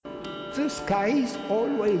The sky is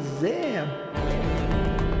always there.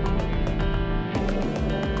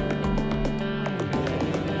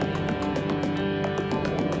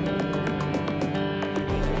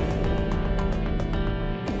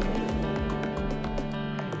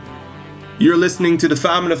 You're listening to The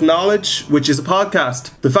Famine of Knowledge, which is a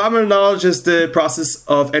podcast. The Famine of Knowledge is the process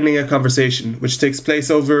of ending a conversation, which takes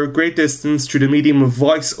place over a great distance through the medium of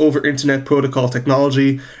voice over internet protocol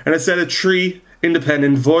technology, and a set of 3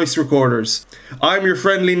 independent voice recorders. I'm your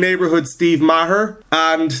friendly neighborhood Steve Maher,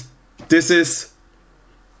 and this is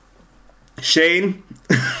Shane.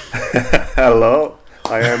 Hello,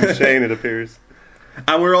 I am Shane, it appears.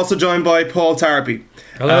 And we're also joined by Paul Tarpey.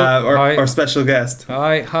 Hello. Our special guest.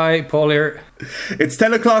 Hi, Paul here. It's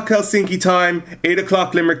 10 o'clock Helsinki time, 8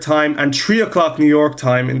 o'clock Limerick time, and 3 o'clock New York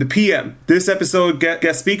time in the PM. This episode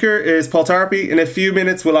guest speaker is Paul Tarpey. In a few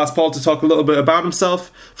minutes, we'll ask Paul to talk a little bit about himself.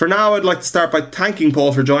 For now, I'd like to start by thanking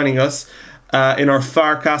Paul for joining us in our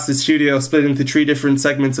Farcasted studio, split into 3 different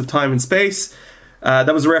segments of time and space.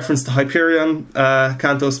 That was a reference to Hyperion,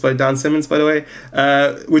 Cantos by Dan Simmons, by the way.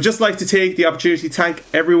 We'd just like to take the opportunity to thank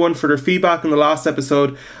everyone for their feedback on the last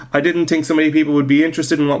episode. I didn't think so many people would be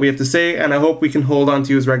interested in what we have to say, and I hope we can hold on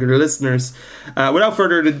to you as regular listeners. Without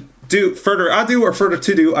further ado,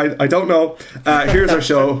 I don't know. Here's our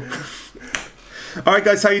show. All right,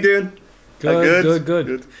 guys, how you doing?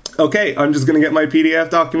 Good. Okay, I'm just going to get my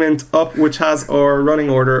PDF document up, which has our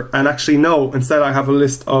running order. And actually, no, instead I have a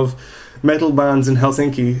list of metal bands in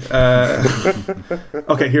Helsinki.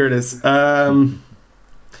 Okay, here it is.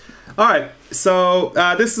 Alright, so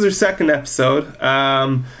this is our second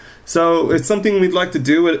episode. So it's something we'd like to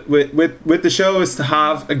do with the show is to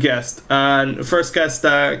have a guest. And the first guest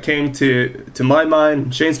that came to my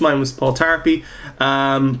mind, Shane's mind, was Paul Tarpey.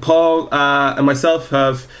 Paul and myself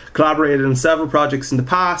have collaborated on several projects in the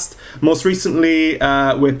past, most recently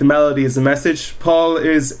with The Melody is a Message. Paul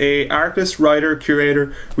is an artist, writer,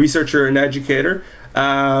 curator, researcher and educator.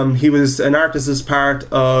 He was an artist as part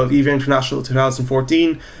of EVA International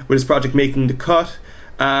 2014 with his project Making the Cut.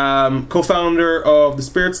 Co-founder of the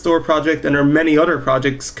Spirit Store project, and there are many other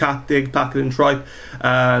projects: Cat Dig, Packet and Tripe,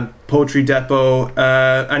 Poetry Depot,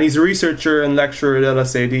 and he's a researcher and lecturer at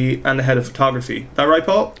LSAD and the head of photography. Is that right,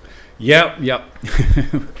 Paul? Yep.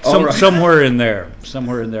 Right. Somewhere in there,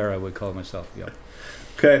 I would call myself. Yep.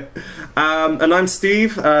 Okay. And I'm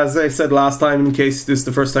Steve. As I said last time, in case this is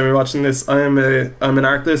the first time you're watching this, I'm an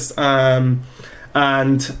artist, and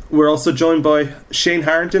we're also joined by Shane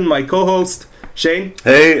Harrington, my co-host. Shane?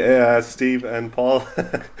 Hey, Steve and Paul.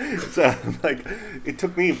 It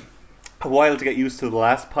took me a while to get used to the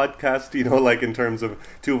last podcast, in terms of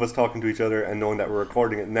 2 of us talking to each other and knowing that we're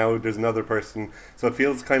recording it. Now there's another person, so it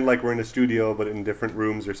feels kind of like we're in a studio but in different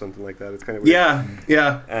rooms or something like that. It's kind of weird.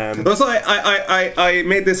 Yeah. Also, I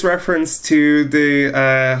made this reference to the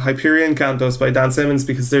Hyperion Cantos by Dan Simmons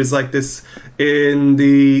because there's like this in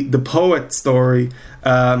the poet story.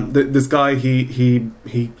 This guy he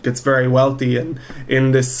gets very wealthy, and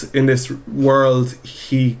in this world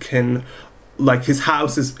he can, like, his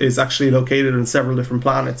house is actually located on several different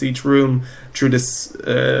planets, each room through this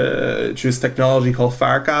technology called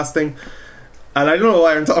farcasting. And I don't know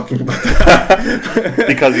why I'm talking about that.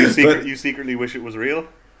 Because you secretly wish it was real?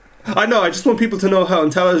 I know, I just want people to know how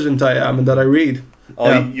intelligent I am and that I read.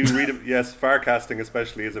 You read it. Yes, farcasting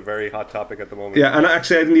especially is a very hot topic at the moment. Yeah, and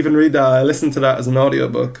actually I didn't even read that. I listened to that as an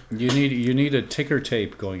audiobook. You need a ticker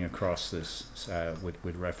tape going across this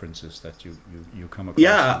with references that you come across.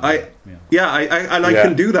 I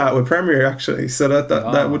can do that with Premiere actually, so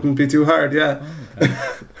that wouldn't be too hard. Yeah. Oh, okay.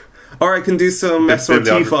 Or I can do some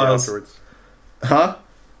SRT files. Afterwards. Huh?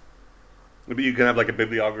 Maybe you can have like a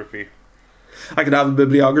bibliography. I could have a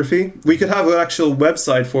bibliography. We could have an actual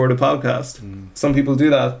website for the podcast. Some people do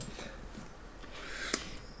that.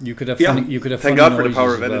 You could have funny, you could have Thank funny God for the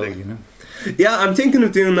power of noises as editing. well, Yeah, I'm thinking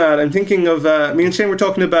of doing that. I'm thinking of me and Shane were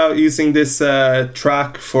talking about using this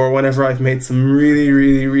track for whenever I've made some really,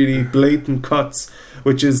 really, really blatant cuts,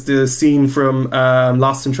 which is the scene from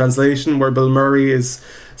Lost in Translation where Bill Murray is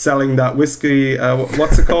selling that whiskey.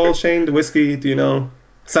 What's it called, Shane? The whiskey? Do you know?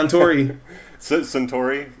 Suntory.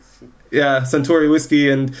 Suntory. Yeah, Suntory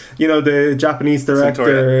whiskey, and the Japanese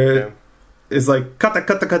director is like kata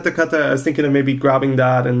kata kata kata. I was thinking of maybe grabbing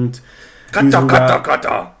that and using that.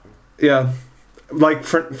 Kata. Yeah, like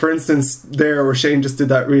for instance, there where Shane just did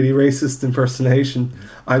that really racist impersonation,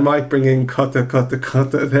 I might bring in kata kata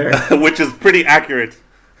kata there, which is pretty accurate.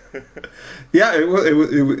 Yeah,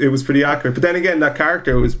 it was pretty accurate. But then again, that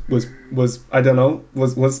character was I don't know,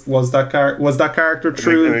 was that character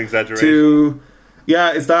true an exaggeration? to?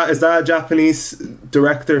 Yeah, is that a Japanese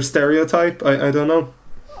director stereotype? I don't know.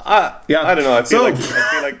 Yeah. I don't know. So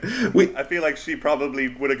we I feel like she probably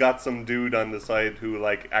would have got some dude on the side who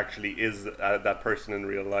like actually is that person in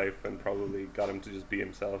real life, and probably got him to just be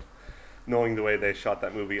himself. Knowing the way they shot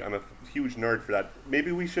that movie, I'm a huge nerd for that.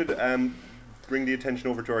 Maybe we should bring the attention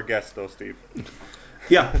over to our guest, though, Steve.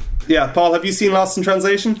 yeah. Paul, have you seen Lost in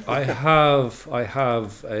Translation? I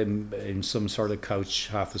have in some sort of couch,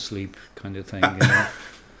 half asleep kind of thing. You know.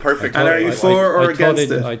 Perfect. And are you for or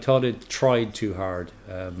against it? I thought it tried too hard.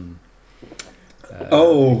 The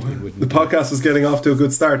podcast is getting off to a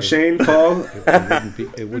good start. Shane, Paul,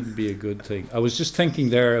 it wouldn't be a good thing. I was just thinking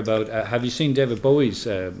there about. Have you seen David Bowie's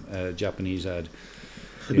Japanese ad?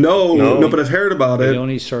 No, but I've heard about It it.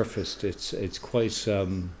 only surfaced. It's quite.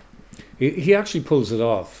 He actually pulls it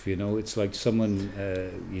off. You know, it's like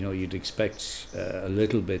someone. You'd expect a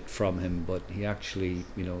little bit from him, but he actually.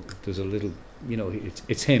 There's a little.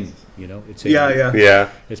 It's him. It's him. Yeah.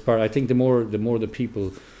 It's part. I think the more the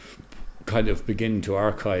people kind of begin to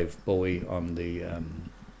archive Bowie on the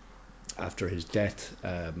after his death,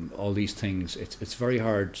 all these things. It's very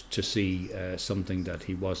hard to see something that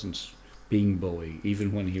he wasn't being Bowie,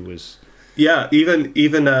 even when he was. Yeah,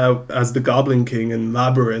 even as the Goblin King in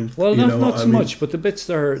Labyrinth. Well, not so much, but the bits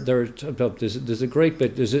they're there's a great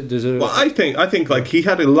bit. There's a. Well, I think like he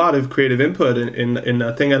had a lot of creative input in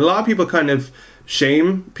that thing, and a lot of people kind of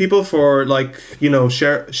shame people for like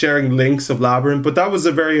sharing links of Labyrinth, but that was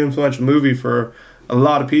a very influential movie for a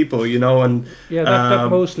lot of people, and yeah, that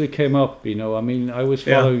mostly came up. I mean, I was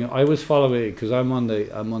following because I'm on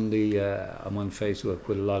Facebook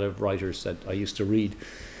with a lot of writers that I used to read.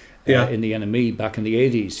 In the NME back in the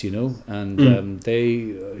 80s, and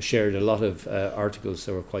they shared a lot of articles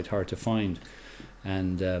that were quite hard to find,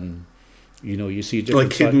 and you see different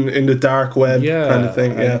like hidden in the dark web kind of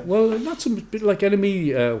thing. Well, not so bit like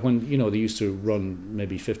NME when they used to run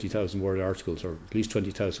maybe 50,000 word articles or at least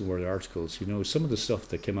 20,000 word articles. Some of the stuff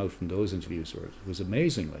that came out from those interviews was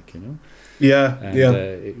amazing.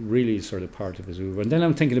 It really is sort of part of his over. And then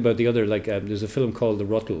I'm thinking about the other there's a film called The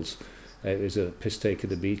Ruttles. It was a piss take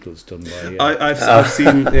of the Beatles done by. I've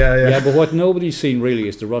seen. Yeah, but what nobody's seen really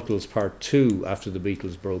is the Ruttles Part 2 after the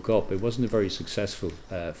Beatles broke up. It wasn't a very successful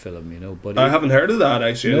film, But I haven't heard of that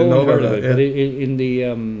actually. No I didn't know one heard about of it. that. But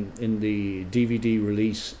in the DVD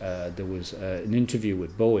release, there was an interview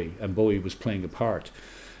with Bowie, and Bowie was playing a part,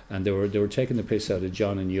 and they were taking the piss out of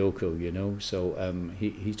John and Yoko, So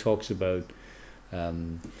he talks about.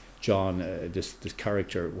 John, this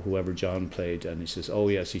character, whoever John played, and he says, "Oh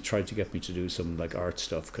yes, he tried to get me to do some like art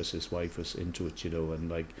stuff because his wife was into it,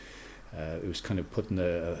 and it was kind of putting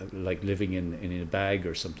like living in a bag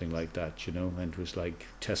or something like that, and it was like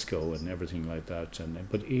Tesco and everything like that.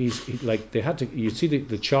 But they had to, you see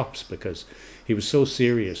the chops because he was so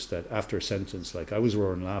serious that after a sentence, like I was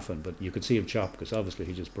roaring laughing, but you could see him chop because obviously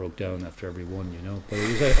he just broke down after every one, But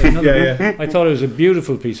it was another. I thought it was a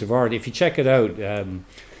beautiful piece of art. If you check it out.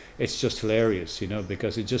 It's just hilarious,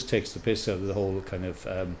 because it just takes the piss out of the whole kind of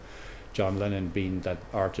John Lennon being that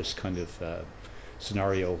artist kind of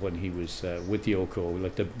scenario when he was with Yoko,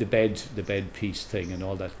 like the bed piece thing and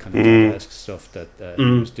all that kind of burlesque stuff that he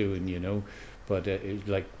was doing, But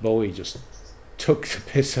like Bowie just took the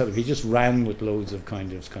piss out of it. He just ran with loads of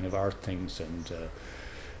kind of art things and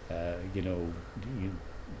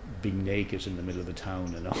being naked in the middle of the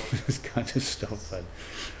town and all this kind of stuff. And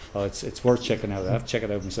it's worth checking out. I have to check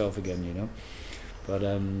it out myself again, But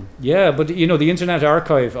but the Internet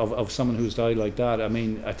Archive of someone who's died like that. I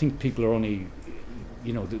mean, I think people are only,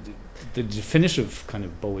 the definitive kind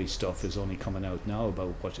of Bowie stuff is only coming out now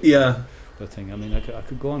about what thing. I mean, I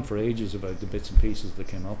could go on for ages about the bits and pieces that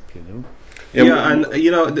came up,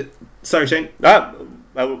 Sorry, Shane.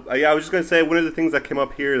 I was just going to say one of the things that came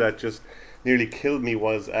up here that just nearly killed me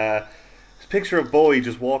was picture of Bowie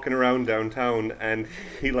just walking around downtown, and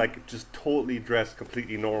he like just totally dressed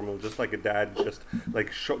completely normal, just like a dad, just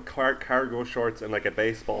like cargo shorts and like a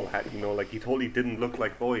baseball hat, like he totally didn't look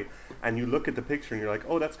like Bowie. And you look at the picture and you're like,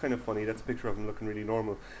 oh, that's kind of funny, that's a picture of him looking really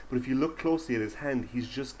normal. But if you look closely at his hand, he's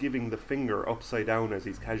just giving the finger upside down as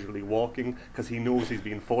he's casually walking because he knows he's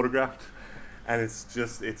being photographed. And it's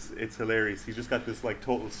just it's hilarious. He's just got this like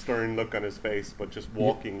total stern look on his face, but just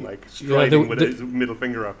walking like striding with his middle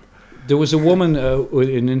finger up. There was a woman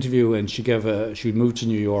in an interview, and she'd moved to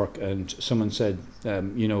New York, and someone said,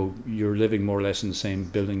 you're living more or less in the same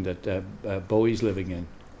building that Bowie's living in.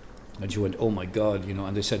 And she went, oh my God,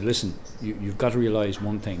 and they said, listen, you've got to realize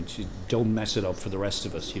one thing, don't mess it up for the rest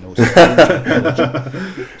of us,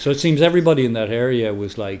 So it seems everybody in that area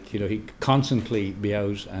was like, he constantly be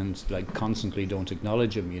out and like constantly don't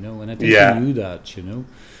acknowledge him, and I think he knew that,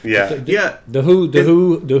 Yeah. The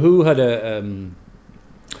Who had a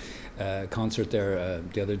concert there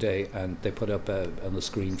the other day, and they put up on the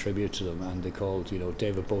screen tribute to them, and they called,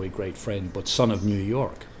 David Bowie great friend, but son of New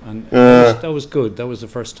York, and that was good. That was the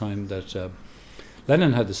first time that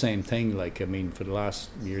Lennon had the same thing. Like, I mean, for the last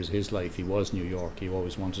years of his life, he was New York. He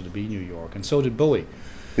always wanted to be New York, and so did Bowie.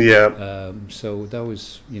 Yeah. So that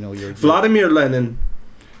was, your Vladimir Lenin.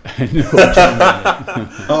 no, John Lennon.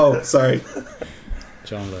 Oh, sorry.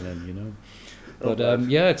 John Lennon. Oh, But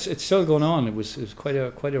yeah, it's still going on. It was quite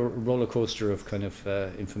a roller coaster of kind of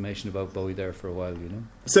information about Bowie there for a while.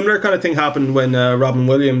 Similar kind of thing happened when Robin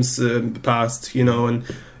Williams passed, and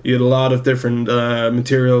you had a lot of different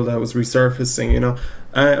material that was resurfacing.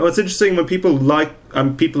 What's interesting when people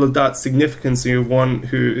people of that significance, one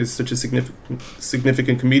who is such a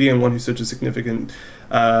significant comedian, one who's such a significant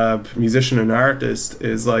musician and artist,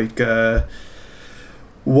 is like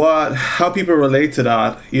how people relate to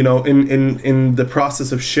that, in the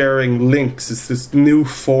process of sharing links. It's this new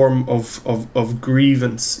form of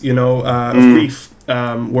grievance, of grief,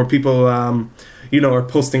 where people are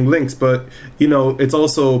posting links, but it's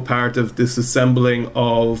also part of this assembling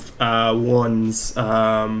of one's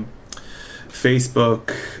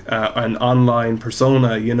Facebook and online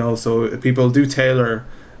persona. So people do tailor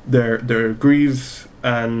their grief,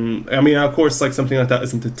 and I mean, of course, like, something like that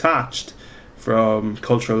isn't detached from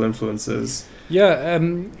cultural influences. Yeah,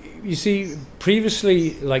 you see,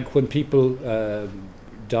 previously, like when people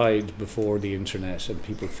died before the internet and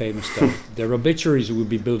people famous died, their obituaries would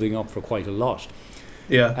be building up for quite a lot.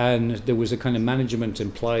 Yeah. And there was a kind of management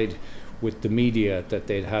implied with the media that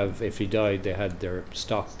they'd have, if he died, they had their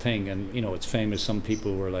stock thing. And it's famous, some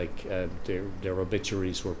people were like, their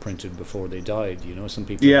obituaries were printed before they died. Some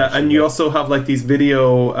people, Yeah, and you also have like these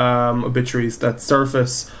video obituaries that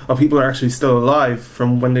surface of people who are actually still alive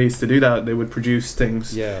from when they used to do that. They would produce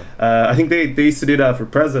things. Yeah. I think they used to do that for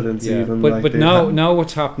presidents, Yeah, even. but now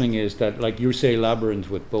what's happening is that, like you say, Labyrinth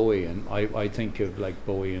with Bowie, and I think of like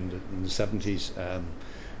Bowie in the 70s,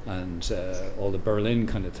 and all the Berlin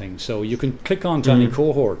kind of thing. So you can click on to any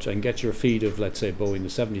cohort and get your feed of, let's say, Bowie in the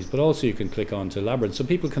 70s, but also you can click on to Labyrinth, so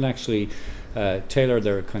people can actually tailor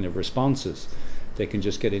their kind of responses. They can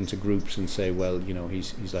just get into groups and say, well,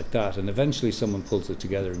 he's like that, and eventually someone pulls it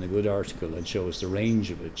together in a good article and shows the range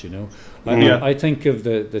of it. I think of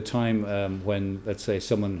the time when, let's say,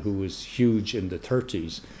 someone who was huge in the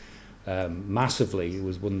 30s, massively. He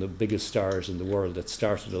was one of the biggest stars in the world that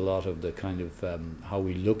started a lot of the kind of how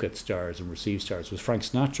we look at stars and receive stars, was Frank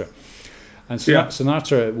Sinatra. And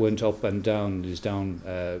Sinatra went up and down his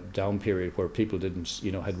down period where people didn't,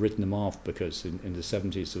 had written him off because in the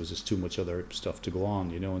 70s there was just too much other stuff to go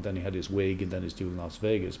on, and then he had his wig and then he's doing Las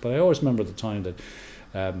Vegas. But I always remember the time that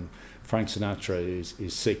Frank Sinatra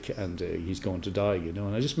is sick and he's going to die,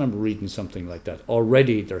 and I just remember reading something like that.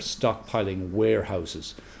 Already they're stockpiling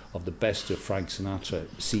warehouses of the best of Frank Sinatra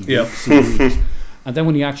CDs. And then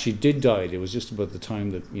when he actually did die, it was just about the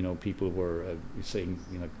time that people were saying,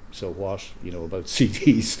 so what, about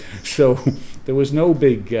CDs. So there was no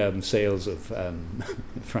big sales of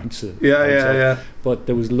Frank Sinatra. Yeah. But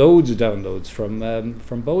there was loads of downloads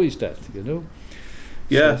from Bowie's death.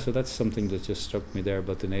 Yeah. So that's something that just struck me there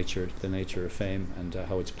about the nature of fame and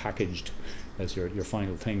how it's packaged as your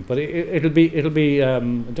final thing. But it'll be.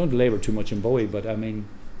 Don't labor too much on Bowie, but I mean,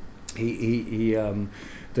 he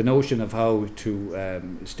the notion of how to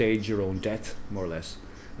stage your own death, more or less,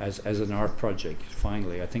 as an art project.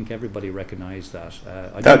 Finally, I think everybody recognised that.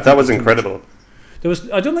 That was incredible. I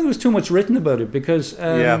don't think there was too much written about it because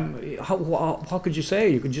Yeah. how could you say?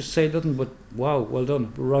 You could just say nothing but wow, well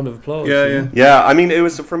done, a round of applause. Yeah, I mean, it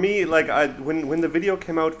was for me like when the video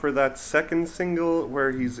came out for that second single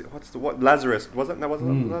where he's Lazarus, wasn't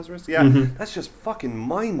Lazarus? Yeah, that's just fucking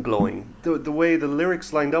mind blowing. The way the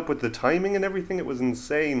lyrics lined up with the timing and everything, it was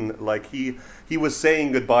insane. Like he was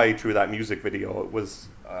saying goodbye through that music video. It was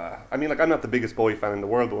I mean, like, I'm not the biggest Bowie fan in the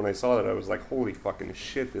world, but when I saw that, I was like, holy fucking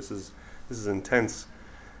shit, this is intense.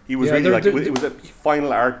 He was really like, it was a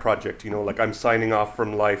final art project, like, I'm signing off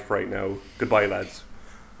from life right now. Goodbye, lads.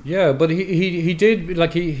 Yeah, but he did,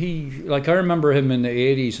 like, he like, I remember him in the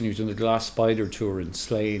 80s and he was on the Glass Spider tour in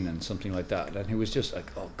Slane and something like that, and he was just like,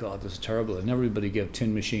 oh god, this is terrible, and everybody gave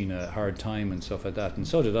Tin Machine a hard time and stuff like that, and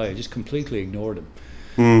so did I just completely ignored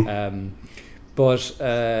him. But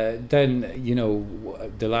then,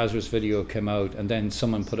 the Lazarus video came out, and then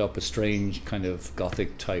someone put up a strange kind of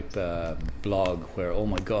gothic type blog where, oh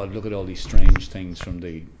my god, look at all these strange things from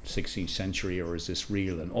the 16th century, or is this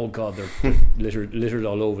real? And oh god, they're littered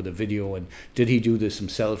all over the video, and did he do this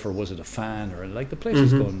himself, or was it a fan? Or, like, the place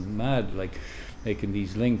is going mad, like, making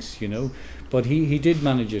these links, But he did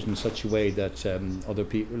manage it in such a way that other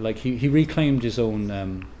people, like, he reclaimed his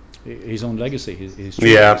own his own legacy, his true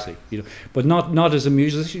Yeah. legacy, but not as a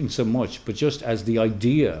musician so much, but just as the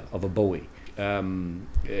idea of a Bowie.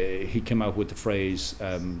 He came out with the phrase,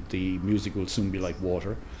 "The music will soon be like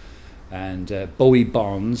water," and Bowie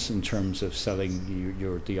bonds in terms of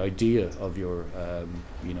selling the idea of your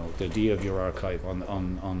the idea of your archive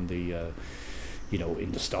on the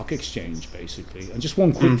in the stock exchange, basically. And just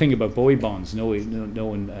one quick thing about Bowie bonds, no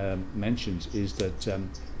one mentions, is that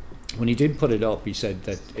when he did put it up, he said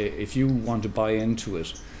that if you want to buy into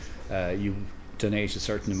it, you donate a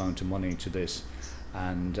certain amount of money to this,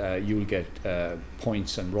 and you'll get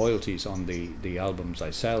points and royalties on the albums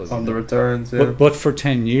I sell. On the returns, yeah. But for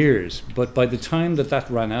 10 years. But by the time that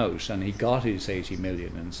ran out and he got his 80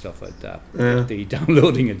 million and stuff like that, Yeah. the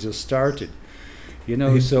downloading had just started.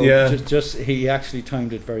 So Yeah. just he actually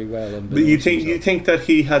timed it very well. But you think that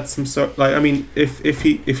he had some sort, like, I mean, if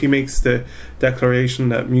he makes the declaration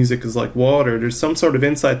that music is like water, there's some sort of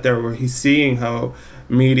insight there where he's seeing how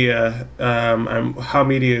media and how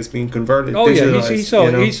media is being converted. Oh yeah, digitalized, he saw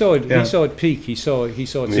it. Yeah. He saw it peak. He saw its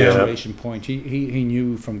Yeah. saturation point. He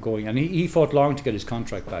knew from going, and he fought long to get his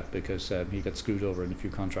contract back because he got screwed over in a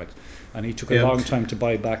few contracts, and he took a long time to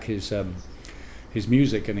buy back his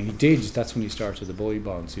music, and he did. That's when he started the Bowie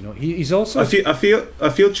bonds. He's also. I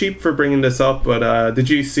feel cheap for bringing this up, but did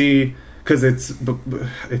you see? Because it's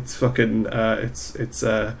fucking it's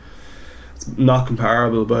not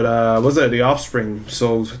comparable, but was it The Offspring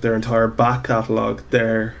sold their entire back catalogue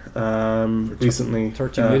there recently?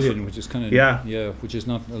 30 million, which is kind of which is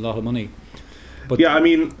not a lot of money. But yeah, I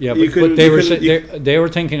mean, but they were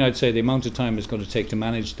thinking, I'd say, the amount of time it's going to take to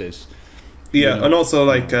manage this. Yeah, and also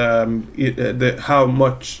like how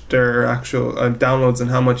much their actual downloads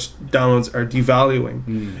and how much downloads are devaluing.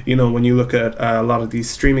 When you look at a lot of these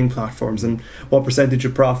streaming platforms and what percentage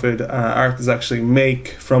of profit artists actually make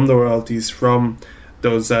from the royalties from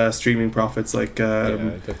those streaming profits. Like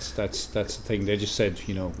that's the thing. They just said,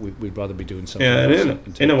 we'd rather be doing something. Yeah,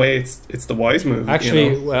 else in a way, it's the wise move.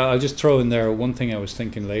 Actually, well, I'll just throw in there one thing I was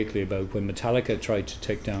thinking lately about when Metallica tried to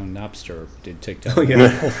take down Napster. Did take down,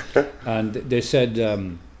 and they said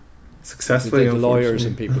successfully. The lawyers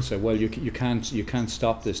and people said, well, you can't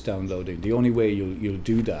stop this downloading. The only way you'll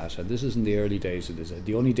do that, and this is in the early days of this,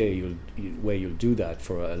 the only way you'll do that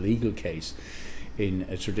for a legal case in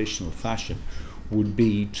a traditional fashion would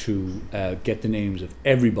be to get the names of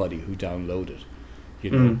everybody who downloaded,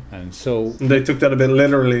 and so they took that a bit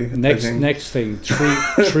literally. Next thing,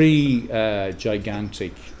 three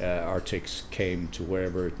gigantic Arctics came to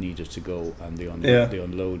wherever it needed to go, and they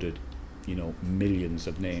unloaded, millions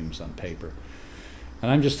of names on paper.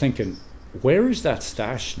 And I'm just thinking, where is that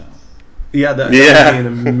stash now? Yeah, that would be an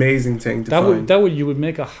amazing thing to find. You would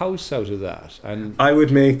make a house out of that, and I would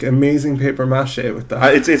make amazing paper mache with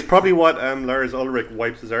that. It's probably what Lars Ulrich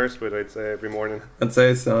wipes his arse with, I'd say, every morning. I'd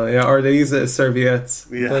say so, yeah. Or they use it as serviettes.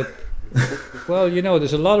 Yeah. But, well,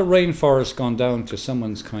 there's a lot of rainforest gone down to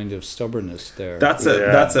someone's kind of stubbornness there. That's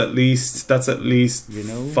at least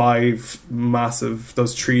 5 massive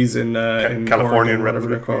those trees in California, Oregon, whatever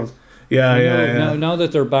they're called. Yeah. Now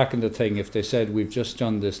that they're back in the thing, if they said we've just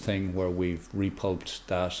done this thing where we've repulped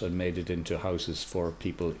that and made it into houses for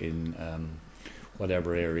people in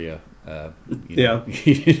whatever area,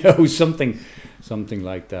 something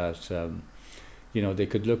like that. They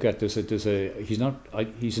could look at this.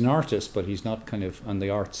 He's an artist, but he's not kind of on the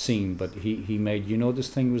art scene. But he made, this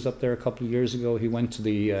thing was up there a couple of years ago. He went to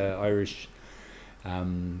the Irish.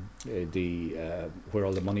 Where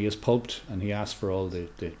all the money is pulped, and he asked for all the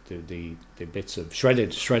bits of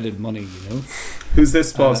shredded money. Who's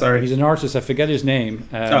this, Paul? Sorry, he's an artist. I forget his name,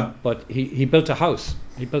 but he built a house.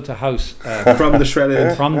 He built a house from the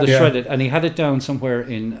shredded. Shredded, and he had it down somewhere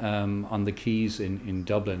in on the quays in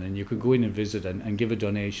Dublin, and you could go in and visit and give a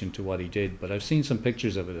donation to what he did. But I've seen some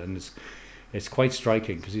pictures of it, and it's quite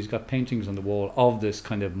striking because he's got paintings on the wall of this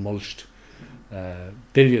kind of mulched.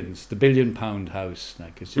 Billions, the £1 billion house,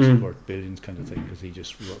 like it's just worth billions kind of thing, because he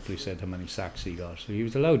just roughly said how many sacks he got, so he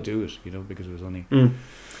was allowed to do it, because it was only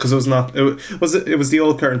because it was not it was the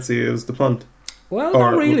old currency, it was the pond. Well,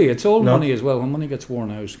 not really, it's old money as well. When money gets worn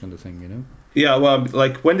out, kind of thing, Yeah, well,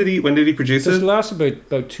 like when did he produce it? This last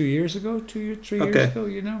about 2 years ago, 3 years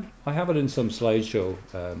ago. I have it in some slideshow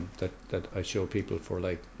that I show people for,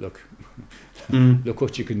 like, look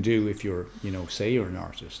what you can do if you're, say you're an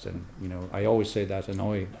artist. And I always say that,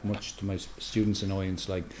 much to my students' annoyance,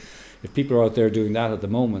 like, if people are out there doing that at the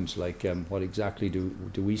moment, like, what exactly do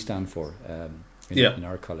we stand for in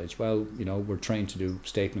our college? Well, we're trained to do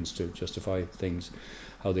statements to justify things,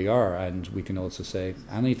 how they are, and we can also say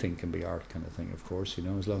anything can be art, kind of thing. Of course,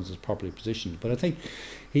 as long as it's properly positioned. But I think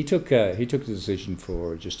he took the decision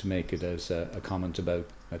for just to make it as a comment about,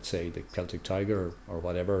 let's say, the Celtic Tiger or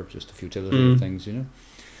whatever, just the futility of things.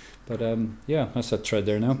 But yeah, that's that thread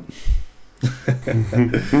there now.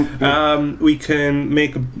 We can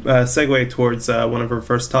make a segue towards one of our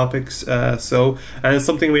first topics. And it's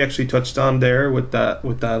something we actually touched on there with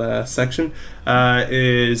that section.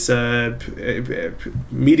 Is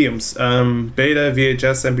mediums, beta,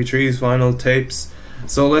 VHS, MP3s, vinyl, tapes.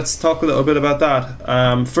 So let's talk a little bit about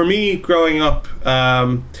that. For me, growing up,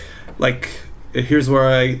 like, here's where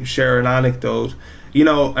I share an anecdote.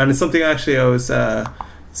 And it's something actually I was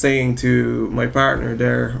saying to my partner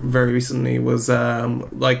there very recently was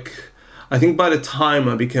like, I think by the time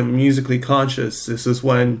I became musically conscious, this is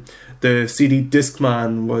when the CD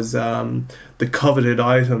Discman was the coveted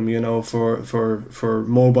item, for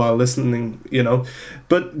mobile listening,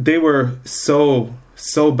 but they were so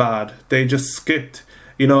bad. They just skipped,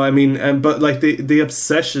 but like the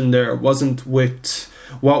obsession there wasn't with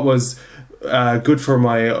what was good for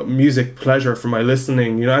my music pleasure, for my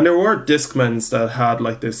listening, and there were Discmans that had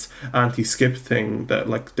like this anti-skip thing that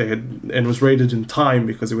like they had, and it was rated in time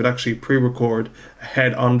because it would actually pre-record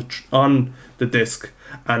ahead on the disc,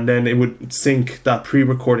 and then it would sync that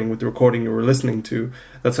pre-recording with the recording you were listening to.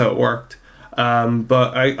 That's how it worked.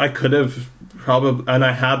 But I could have probably, and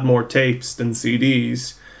I had more tapes than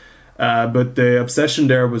CDs. But the obsession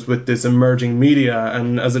there was with this emerging media,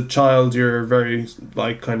 and as a child you're very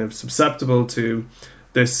like kind of susceptible to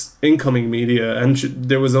this incoming media, and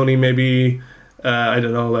there was only maybe I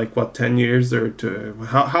don't know, like what, 10 years or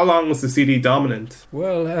how long was the CD dominant?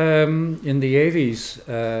 Well, in the 80s,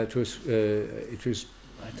 it was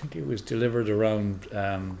I think it was delivered around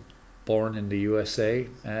Born in the USA.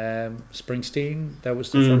 Springsteen, that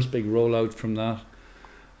was the first big rollout from that.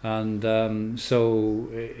 And so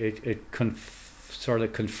it sort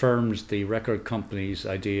of confirms the record company's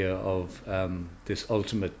idea of this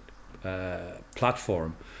ultimate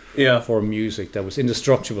platform for music that was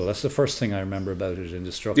indestructible. That's the first thing I remember about it,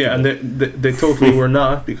 indestructible. Yeah, and they totally were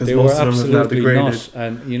not, because they most were of them have now absolutely degraded. not.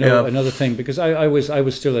 And another thing, because I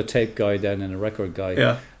was still a tape guy then and a record guy.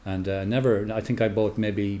 Yeah. And I think I bought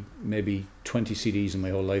maybe 20 CDs in my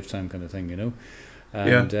whole lifetime, kind of thing. And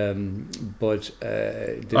but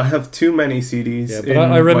I have too many CDs. Yeah, but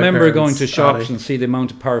I remember going to shops attic. and see the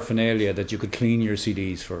amount of paraphernalia that you could clean your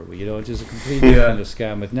CDs for. It is a completely kind of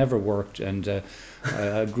scam. It never worked. And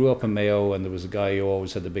I grew up in Mayo, and there was a guy who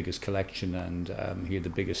always had the biggest collection, and he had the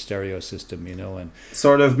biggest stereo system, and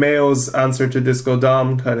Sort of Mayo's answer to Disco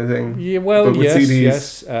Dom kind of thing. yeah, well, but with yes, CDs.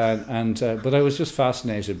 yes, but I was just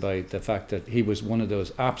fascinated by the fact that he was one of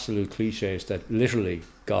those absolute cliches that literally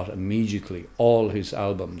got immediately all his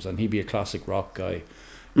albums, and he'd be a classic rock guy,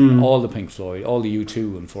 all the Pink Floyd, all the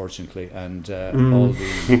U2, unfortunately, and all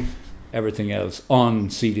the everything else on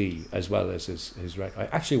CD, as well as his record.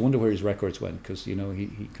 I actually wonder where his records went, because he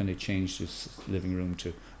kind of changed his living room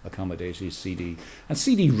to accommodate his CD and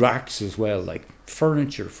CD racks as well, like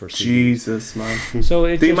furniture for CDs. Jesus, man.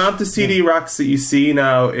 So the amount of CD racks that you see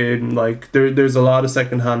now in like there's a lot of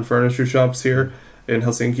secondhand furniture shops here in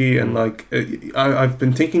Helsinki, and like I've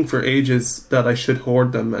been thinking for ages that I should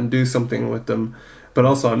hoard them and do something with them, but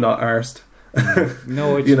also I'm not arsed.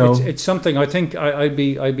 No, it's something. I think I'd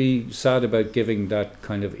be sad about giving that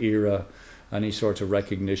kind of era any sort of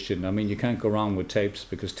recognition. I mean, you can't go wrong with tapes,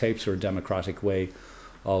 because tapes are a democratic way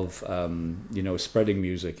of spreading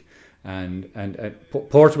music, and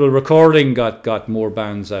portable recording got more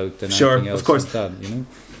bands out than anything else. Of course. Done,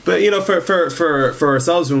 But for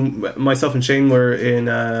ourselves, when myself and Shane were in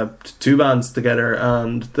 2 bands together,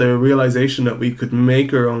 and the realization that we could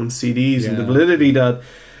make our own CDs and the validity that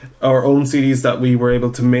our own CDs that we were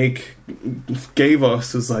able to make gave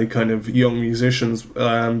us as like kind of young musicians,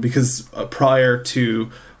 because prior to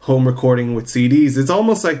home recording with CDs, it's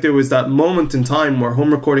almost like there was that moment in time where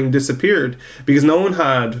home recording disappeared because no one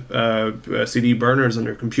had CD burners on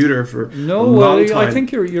their computer for a long time. I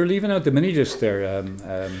think you're leaving out the mini disc there,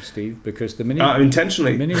 Steve, because the mini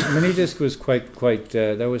intentionally mini disc was quite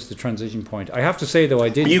that was the transition point. I have to say though, I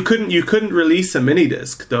did. You couldn't release a mini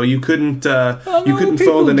disc though. You couldn't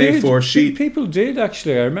fold an A4 sheet. People did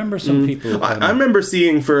actually. I remember some people. I remember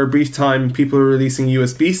seeing for a brief time people releasing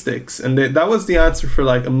USB sticks, and that was the answer for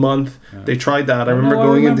like month. They tried that. I remember I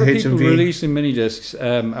going into remember people HMV. releasing mini discs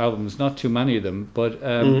albums, not too many of them, but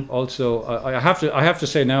also I have to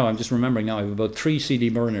say now, I'm just remembering now, I have about 3 CD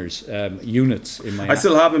burners units in my I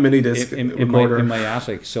still have a mini disc in recorder. my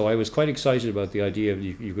attic, so I was quite excited about the idea of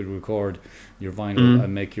you could record your vinyl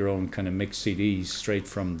and make your own kind of mixed CDs straight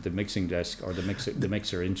from the mixing desk or the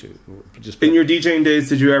mixer into just In your DJing days,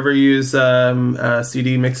 did you ever use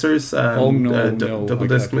CD mixers? no, double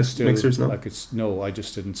disc mixers? No. No, I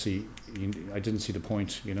just didn't see. I didn't see the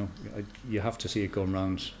point. You have to see it going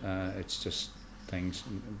round. It's just things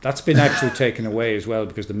that's been actually taken away as well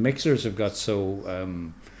because the mixers have got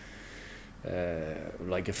so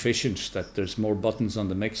like efficient that there's more buttons on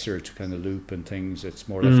the mixer to kind of loop and things. It's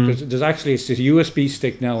more because there's actually it's a USB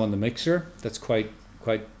stick now on the mixer that's quite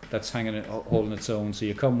that's holding its own. So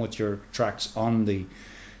you come with your tracks on the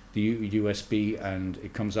USB and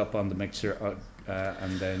it comes up on the mixer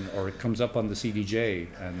and then or it comes up on the CDJ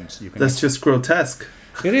and you can. That's just grotesque.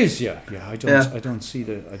 It is, yeah. I don't see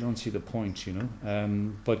the point,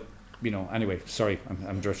 but anyway, sorry,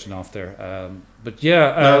 I'm drifting off there. But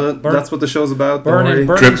yeah, that's what the show's about. Burning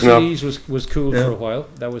Dripping CDs was cool for a while.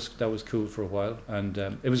 That was cool for a while, and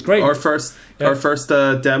it was great. Our first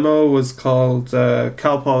demo was called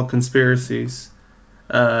Calpol Conspiracies,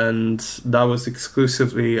 and that was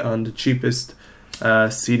exclusively on the cheapest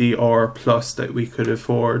CD-R Plus that we could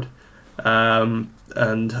afford.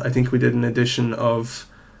 And I think we did an edition of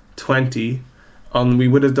 20. We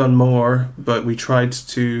would have done more, but we tried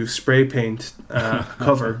to spray paint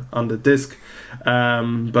cover on the disc.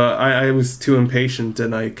 But I was too impatient,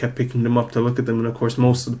 and I kept picking them up to look at them. And of course,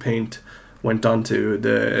 most of the paint went onto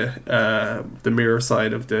the mirror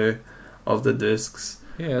side of the discs,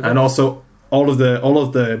 and also all of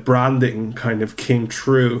the branding kind of came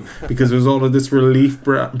true because there was all of this relief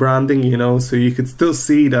branding, so you could still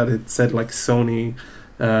see that it said like Sony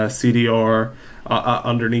CDR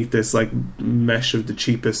underneath this like mesh of the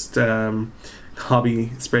cheapest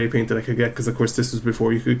hobby spray paint that I could get, because of course this was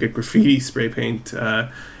before you could get graffiti spray paint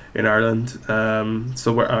in Ireland.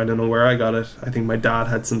 So I don't know where I got it. I think my dad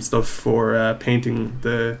had some stuff for painting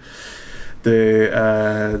the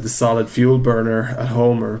solid fuel burner at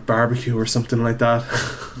home or barbecue or something like that.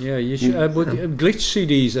 Yeah, you should. But glitch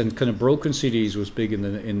CDs and kind of broken CDs was big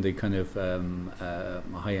in the kind of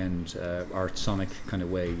high end art sonic kind of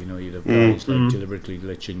way. You'd have guys like deliberately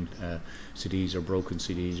glitching CDs or broken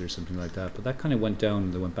CDs or something like that. But that kind of went down.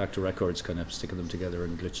 They went back to records, kind of sticking them together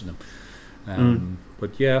and glitching them.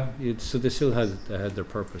 But yeah, so they still had their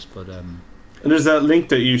purpose. But and there's that link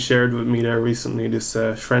that you shared with me there recently, this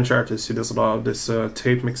French artist who does a lot of this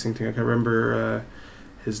tape mixing thing. I can't remember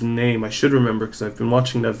his name. I should remember because I've been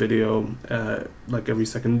watching that video like every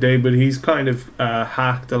second day, but he's kind of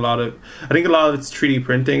hacked a lot of, I think a lot of it's 3D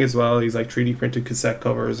printing as well. He's like 3D printed cassette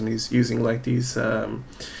covers, and he's using like these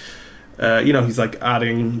he's like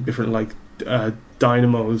adding different like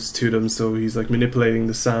dynamos to them, so he's like manipulating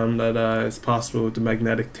the sound that is possible with the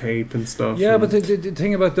magnetic tape and stuff. Yeah, but the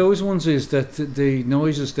thing about those ones is that the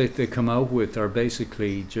noises that they come out with are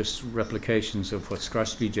basically just replications of what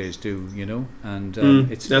scratch DJs do, and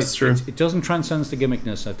that's true. It doesn't transcend the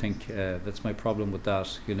gimmickness. I think that's my problem with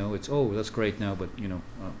that. It's that's great now, but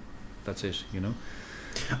that's it.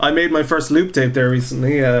 I made my first loop tape there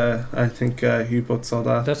recently. I think you both saw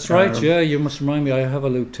that. That's right. Yeah, you must remind me. I have a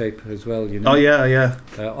loop tape as well. Oh yeah.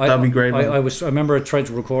 That'd be great. I remember I tried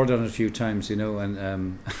to record on it a few times,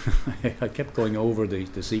 and I kept going over the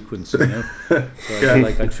sequence. So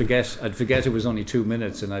I'd forget it was only 2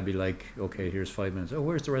 minutes, and I'd be like, okay, here's 5 minutes. Oh,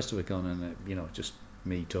 where's the rest of it gone? And just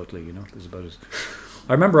me totally. It was about it.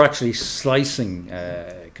 I remember actually slicing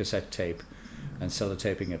cassette tape and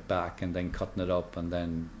sellotaping it back and then cutting it up and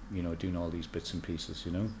then doing all these bits and pieces.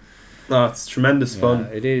 Oh, it's tremendous fun.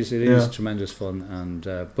 It is tremendous fun,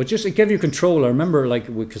 and but just it gave you control. I remember like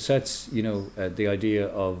with cassettes, the idea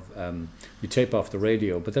of you tape off the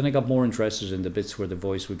radio, but then I got more interested in the bits where the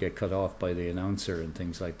voice would get cut off by the announcer and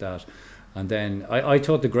things like that. And then I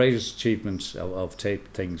thought the greatest achievement of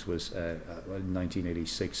tape things was in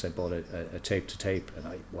 1986 I bought a tape to tape, and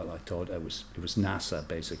I thought it was NASA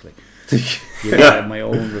basically. I had my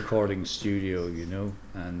own recording studio,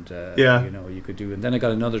 and you could do. And then I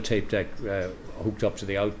got another tape deck hooked up to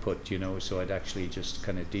the output, so I'd actually just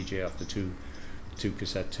kind of DJ off the two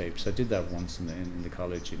cassette tapes. I did that once in the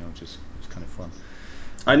college, just it was kind of fun.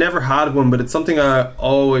 I never had one, but it's something I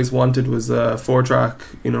always wanted was a 4-track,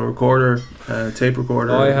 recorder, tape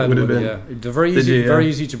recorder. I had would have one, been. yeah. They're very Did easy, you? very Yeah.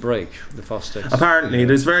 easy to break, the Fostex. Apparently, Yeah.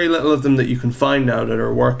 there's very little of them that you can find now that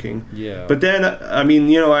are working. Yeah. But then, I mean,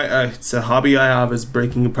 it's a hobby I have is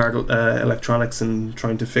breaking apart electronics and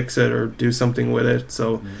trying to fix it or do something with it.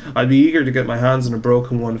 So I'd be eager to get my hands on a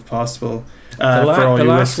broken one if possible. For all The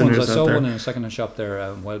your last ones, I listeners out saw there. one in a second-hand shop there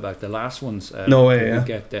a while back. The last ones, No way, that yeah. we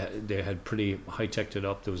get, they had pretty high-teched it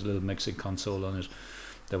up. There was a little mixing console on it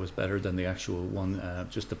that was better than the actual one,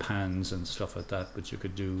 just the pans and stuff like that. But you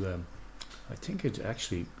could do, I think it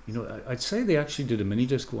actually, I'd say they actually did a mini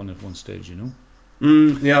disc one at one stage,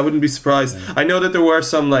 Yeah, I wouldn't be surprised. Yeah. I know that there were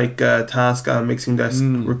some like Tascam mixing desk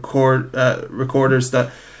recorders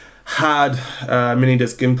that had mini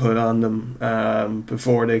disc input on them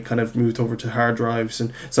before they kind of moved over to hard drives,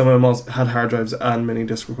 and some of them also had hard drives and mini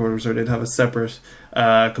disc recorders, or they'd have a separate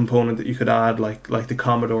component that you could add, like the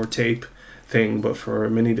Commodore tape thing, but for a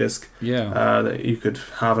mini disc. Yeah. That you could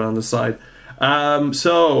have it on the side.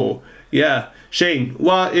 So yeah, Shane,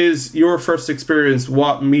 what is your first experience?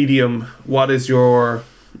 What medium? What is your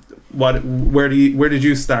where did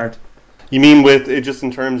you start? You mean with it just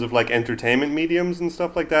in terms of like entertainment mediums and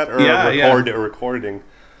stuff like that, or Yeah. recording?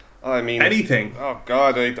 I mean, Anything. Oh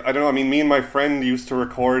God, I don't know. I mean, me and my friend used to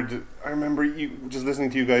record. I remember you just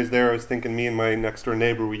listening to you guys there. I was thinking, me and my next door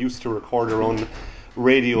neighbor, we used to record our own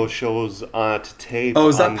radio shows to tape Oh,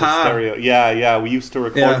 is that on the Pa? stereo. Yeah. We used to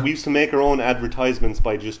record. Yeah. We used to make our own advertisements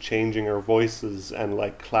by just changing our voices and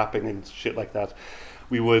like clapping and shit like that.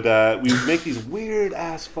 We would make these weird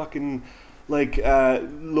ass fucking like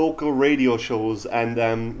local radio shows,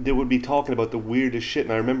 and they would be talking about the weirdest shit.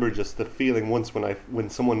 And I remember just the feeling once when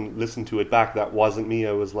someone listened to it back that wasn't me.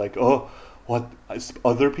 I was like, oh, what?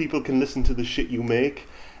 Other people can listen to the shit you make.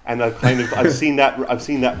 And I've seen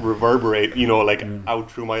that reverberate, like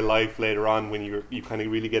out through my life later on when you kind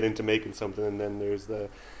of really get into making something, and then there's the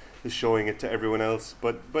showing it to everyone else.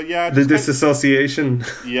 But yeah, The disassociation.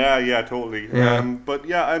 yeah, totally. Yeah. But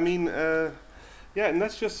yeah, I mean, yeah, and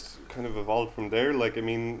that's just kind of evolved from there. Like, I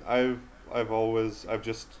mean, I've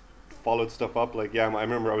just followed stuff up. Like, yeah, I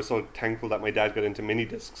remember I was so thankful that my dad got into mini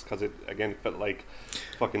discs because it again felt like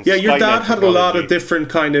fucking Yeah, your Skynet dad had a lot of technology. different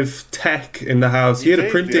kind of tech in the house. He had a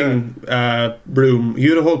did, printing room. He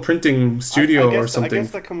had a whole printing studio or I something.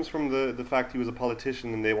 guess that comes from the fact he was a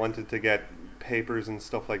politician and they wanted to get papers and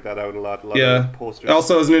stuff like that out a lot Yeah. of posters.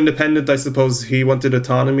 Also, as an independent, I suppose he wanted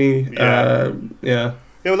autonomy. Yeah. Yeah.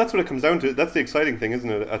 Yeah, well, that's what it comes down to. That's the exciting thing, isn't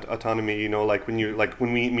it? Autonomy. Like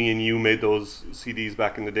when me and you made those CDs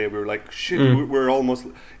back in the day, we were like, shit, we're almost.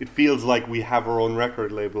 It feels like we have our own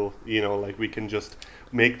record label. Like we can just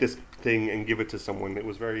make this thing and give it to someone. It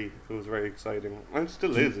was very exciting, and it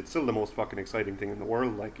still is. It's still the most fucking exciting thing in the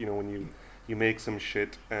world. Like when you make some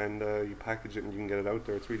shit and you package it and you can get it out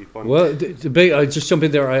there. It's really fun. Well, the big, I just jump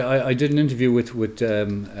in there. I did an interview with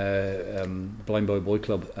Blind Boy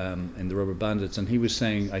Club in the Rubber Bandits, and he was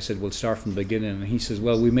saying, I said, we'll start from the beginning, and he says,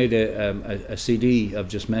 well, we made a CD of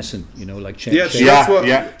just messing, like That's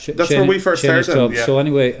where we first heard them. So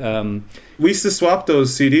anyway, we used to swap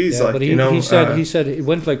those CDs. yeah, but he said it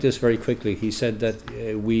went like this very quickly. He said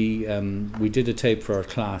that we did a tape for our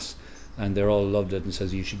class, and they all loved it and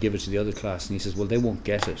says, you should give it to the other class. And he says, well, they won't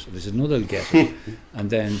get it. They said, no, they'll get it. And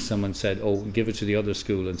then someone said, oh, give it to the other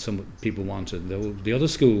school, and some people want it. The other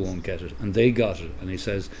school won't get it, and they got it. And he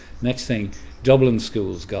says, next thing, Dublin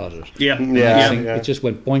schools got it. Yeah. It just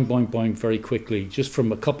went boing, boing, boing very quickly, just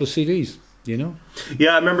from a couple of CDs.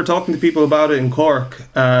 Yeah, I remember talking to people about it in Cork,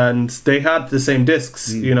 and they had the same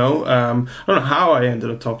discs. I don't know how I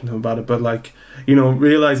ended up talking to them about it, but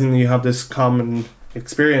realizing that you have this common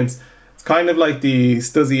experience. It's kind of like the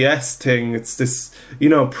Stuzzy S thing. It's this,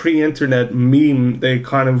 pre-internet meme. They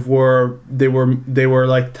kind of they were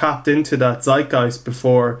like tapped into that zeitgeist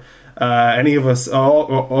before any of us.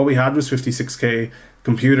 All we had was 56k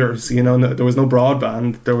computers. There was no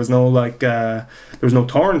broadband. There was no there was no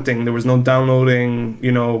torrenting. There was no downloading.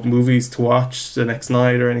 Movies to watch the next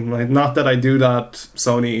night or anything like. Not that I do that,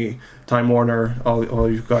 Sony, Time Warner,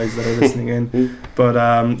 all you guys that are listening in, but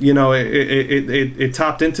it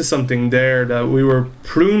tapped into something there that we were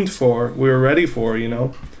pruned for, we were ready for.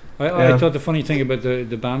 I thought the funny thing about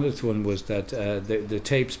the Bandits one was that the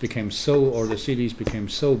tapes became or the CDs became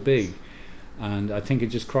so big, and I think it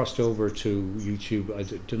just crossed over to YouTube. I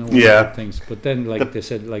don't know what things, but then they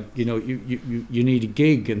said you need a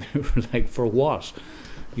gig, and they were like, for what?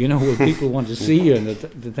 Well, people want to see you and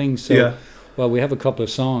the things. So well, we have a couple of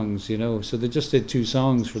songs, so they just did 2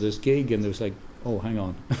 songs for this gig, and it was like, oh, hang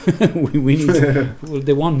on, we need, well,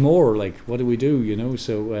 they want more, like, what do we do,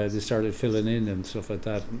 so they started filling in and stuff like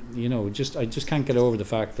that, just I just can't get over the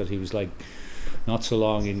fact that he was like not so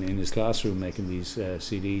long in his classroom making these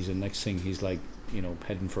CDs, and next thing he's like,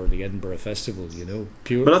 heading for the Edinburgh Festival,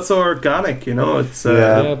 pure. But that's so organic, it's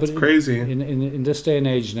Yeah. Yeah, but it's crazy. in this day and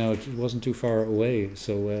age now, it wasn't too far away,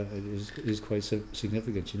 so it is quite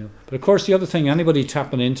significant, But of course, the other thing, anybody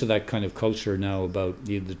tapping into that kind of culture now about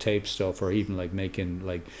the tape stuff, or even like making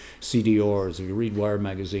like CDRs. If you read Wire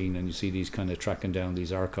magazine and you see these kind of tracking down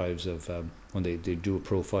these archives of when they do a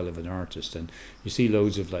profile of an artist, and you see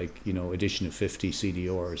loads of like edition of 50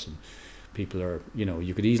 CDRs, and people are,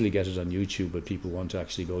 you could easily get it on YouTube, but people want to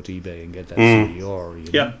actually go to eBay and get that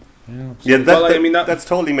CDR, Yeah. Yeah, Yeah, so Well, I mean, that's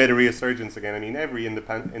totally made a resurgence again. I mean, every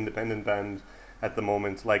independent band at the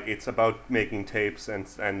moment, like, it's about making tapes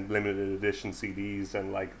and limited edition CDs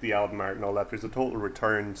and like the album art and all that. There's a total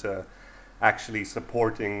return to actually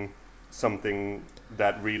supporting something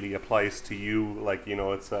that really applies to you. Like,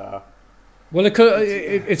 it's well,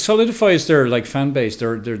 it solidifies their like fan base,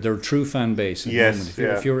 their true fan base at the moment. yes,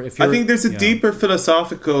 yeah. If I you're, think there's a deeper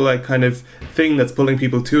philosophical like kind of thing that's pulling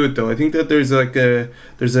people to it, though. I think that there's like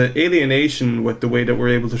there's an alienation with the way that we're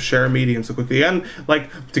able to share media so quickly, and like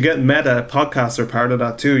to get meta, podcasts are part of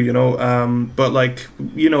that too, But like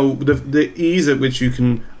the ease at which you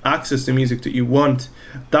can access the music that you want,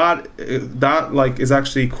 that like is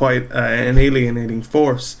actually quite an alienating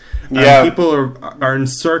force. Yeah. And people are in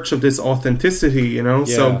search of this authenticity,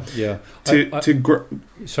 So yeah.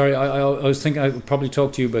 Sorry, I was thinking I would probably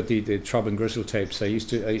talk to you about the Trob and Gristle tapes. I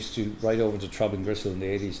used to write over to Trob and Gristle in the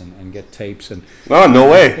 80s and get tapes, and Oh, no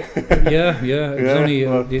way. yeah, it was Yeah, only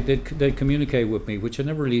well. they'd communicate with me, which I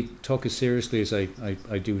never really took as seriously as I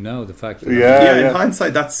do now. The fact that Yeah. in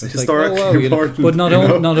hindsight, that's it's like, historically oh, wow, important. But not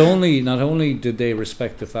only did they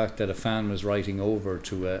respect the fact that a fan was writing over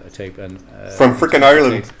to a tape and From frickin'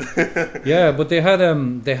 Ireland. yeah, but they had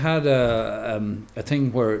a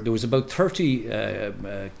thing where there was about 30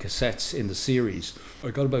 cassettes in the series.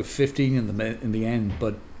 I got about 15 in the end,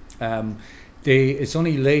 but it's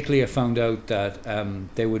only lately I found out that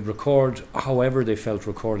they would record however they felt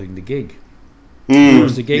recording the gig.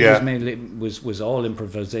 Whereas the gig was Yeah. mainly was all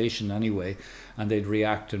improvisation anyway, and they'd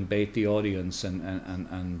react and bait the audience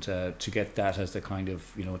and to get that as the kind of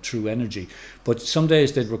true energy. But some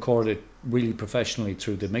days they'd record it really professionally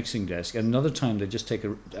through the mixing desk, and another time they'd just take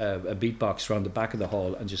a beatbox around the back of the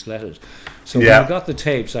hall and just let it. So when I got the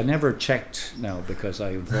tapes, I never checked now because I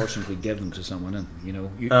unfortunately gave them to someone, and you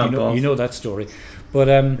know that story.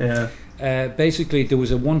 But basically there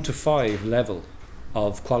was a 1 to 5 level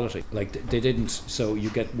of quality. Like they didn't. So you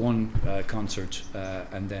get one concert,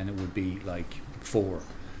 and then it would be like 4,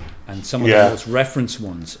 and some of the most reference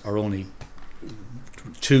ones are only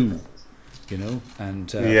 2.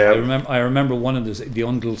 And I remember one of the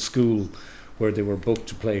Undle School where they were booked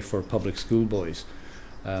to play for public school boys.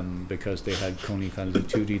 Because they had Coney Van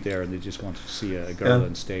Tootie there, and they just wanted to see a girl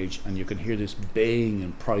on stage, and you can hear this baying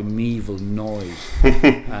and primeval noise,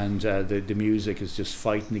 and the music is just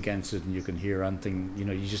fighting against it, and you can hear anything, you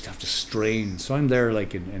just have to strain. So I'm there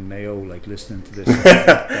like in Mayo, like listening to this, what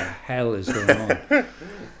the hell is going on?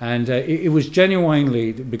 And it was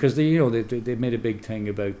genuinely because they made a big thing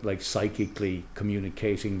about like psychically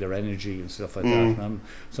communicating their energy and stuff like that. And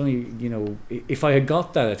it's only if I had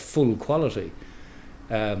got that at full quality,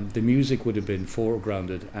 the music would have been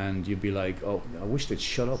foregrounded, and you'd be like, "Oh, I wish they'd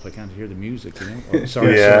shut up! I can't hear the music." Or,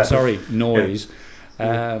 sorry, noise.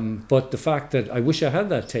 But the fact that I wish I had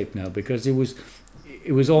that tape now, because it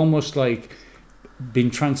was almost like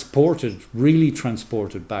being really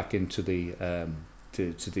transported back into the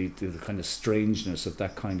to the kind of strangeness of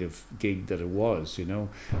that kind of gig that it was, I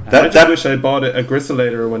just wish I bought a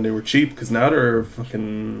Grissolator when they were cheap, because now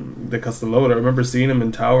they cost a load. I remember seeing them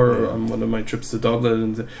in Tower on one of my trips to Dublin,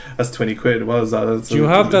 and that's 20 quid. Do you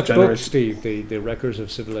have that book, Steve? The Records of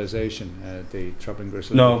Civilization, the Trob and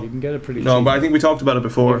Gristle? No, you can get it pretty cheap. No, but I think we talked about it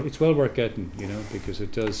before. It's well worth getting, because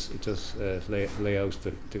it does lay out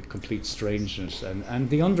the complete strangeness and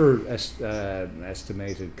the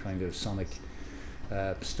estimated kind of sonic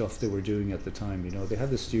stuff they were doing at the time. They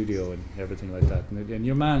had the studio and everything like that, and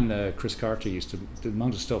your man Chris Carter the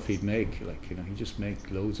amount of stuff he'd make, like he'd just make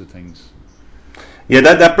loads of things. Yeah,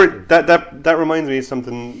 that reminds me of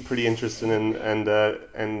something pretty interesting and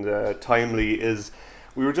timely. Is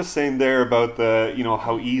we were just saying there about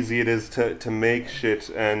how easy it is to make shit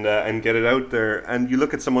and get it out there, and you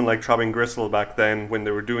look at someone like Trob and Gristle back then when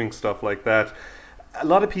they were doing stuff like that. A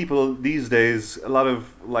lot of people these days, a lot of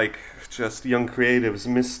like just young creatives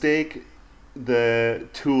mistake the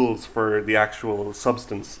tools for the actual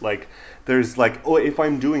substance. Like there's like, oh, if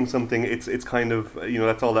I'm doing something, it's kind of,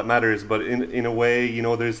 that's all that matters. But in a way,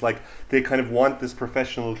 there's like they kind of want this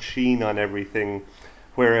professional sheen on everything.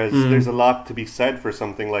 Whereas there's a lot to be said for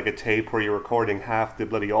something like a tape where you're recording half the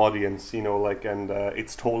bloody audience, and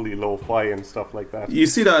it's totally lo-fi and stuff like that. You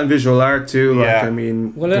see that in visual art too. Like, Yeah. I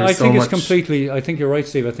mean, Well, there's I so think it's much. completely. I think you're right,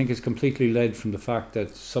 Steve. I think it's completely led from the fact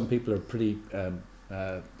that some people are pretty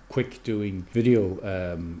quick doing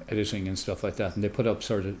video editing and stuff like that, and they put up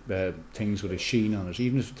sort of things with a sheen on it,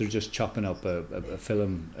 even if they're just chopping up a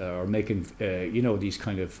film or making, these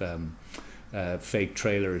kind of fake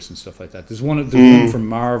trailers and stuff like that. There's one for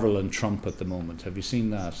Marvel and Trump at the moment. Have you seen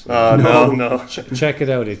that? No. Check it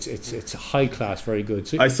out. It's high class, very good.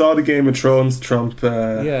 So, I saw the Game of Thrones Trump thing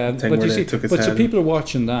but where you they see, took his but head. so people are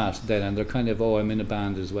watching that then, and they're kind of, oh, I'm in a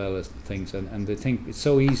band as well as things, and they think it's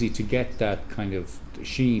so easy to get that kind of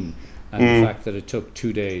sheen, and the fact that it took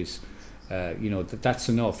 2 days. That's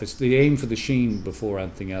enough. It's the aim for the sheen before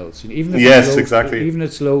anything else. Even if Yes, exactly. Even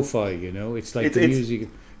it's lo-fi. It's like the music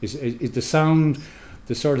is the sound,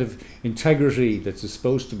 the sort of integrity that's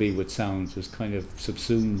supposed to be with sounds is kind of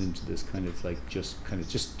subsumed into this kind of like just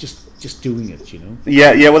doing it.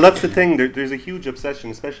 Yeah. Well, that's the thing. There's a huge obsession,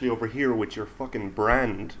 especially over here, with your fucking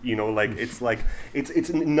brand. It's like it's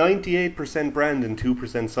 98% brand and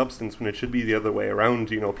 2% substance when it should be the other way around.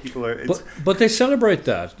 People are. But they celebrate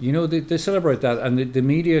that. They celebrate that, and the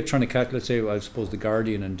media trying to calculate. Say, I suppose the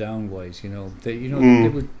Guardian and Downwise. They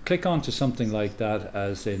would click onto something like that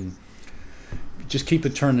as in just keep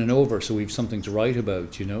it turning over, so we've something to write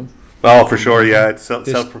about. Oh, for sure. Yeah, it's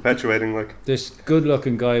self-perpetuating. Like this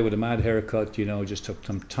good-looking guy with a mad haircut, just took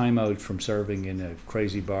some time out from serving in a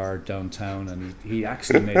crazy bar downtown, and he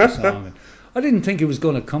actually made a song. And I didn't think it was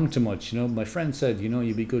going to come to much. My friend said,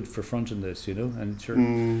 you'd be good for fronting this, and sure.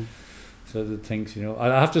 So the things, I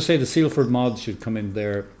have to say the Sealford mods should come in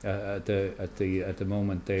there at the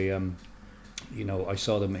moment. They, I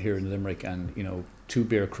saw them here in Limerick, and 2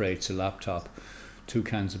 beer crates, a laptop, 2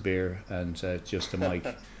 cans of beer, and just a mic.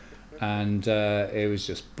 And it was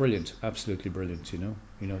just brilliant, absolutely brilliant.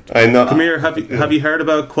 I know. Come here, have you heard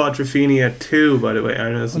about Quadrophenia 2, by the way? I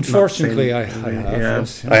know. Unfortunately, I have. Yeah.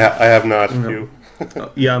 Yes. I have not. You.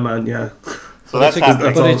 Yeah, man. Yeah. So that's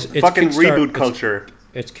happening. But it's fucking Kickstart- reboot culture.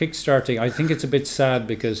 It's kickstarting. I think it's a bit sad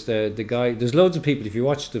because the guy. There's loads of people. If you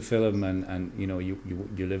watch the film and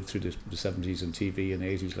you lived through the 70s and TV and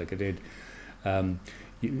 80s like I did.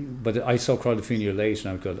 But I saw Quadrophenia late,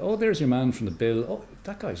 and I thought, oh, there's your man from the Bill. Oh,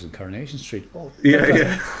 that guy's in Coronation Street. Oh,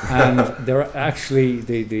 Yeah. And there are actually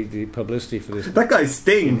the publicity for this. That guy's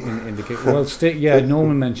Sting. In the well, Sting. No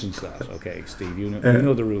one mentions that. Okay, Steve, you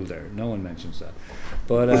know the rule there. No one mentions that.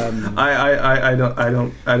 But I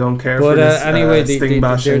don't care but for this anyway, Sting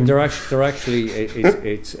bashing. they're actually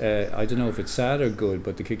it's I don't know if it's sad or good,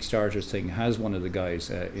 but the Kickstarters thing has one of the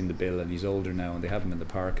guys in the bill, and he's older now, and they have him in the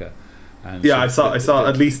parka. And yeah, so I saw.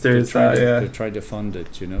 At least there's that. They're trying to fund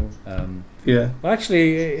it, Yeah. Well,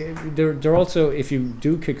 actually, they're also, if you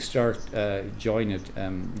do Kickstart, join it.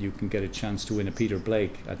 You can get a chance to win a Peter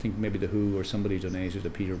Blake. I think maybe the Who or somebody donated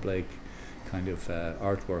a Peter Blake kind of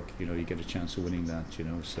artwork. You get a chance of winning that.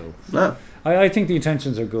 So Ah. I think the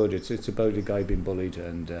intentions are good. It's about a guy being bullied,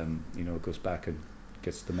 and it goes back and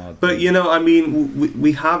gets the mod. But I mean,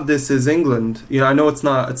 we have this as England. I know it's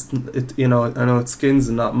not. I know it's skins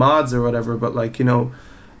and not mods or whatever. But like,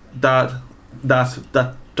 that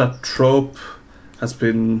trope has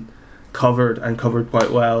been covered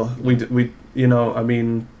quite well. We I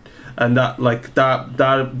mean, and that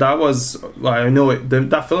was, I know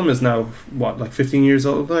that film is now what, like 15 years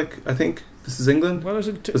old. Like, I think this is England. Well,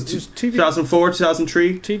 it was TV, 2004,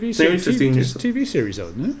 2003. TV series, 15 years. TV series out,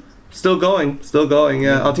 isn't it? Still going.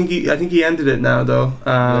 Yeah. I think he ended it now though.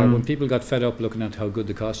 When people got fed up looking at how good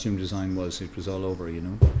the costume design was, it was all over.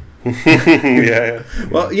 Yeah.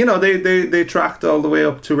 Well, they tracked all the way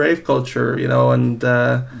up to rave culture, and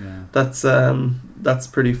that's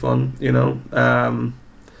pretty fun,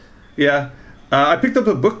 Yeah. I picked up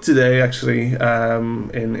a book today actually,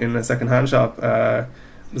 in a second-hand shop. It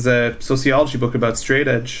was a sociology book about straight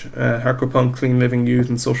edge, hardcore punk, clean living, youth,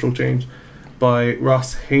 and social change, by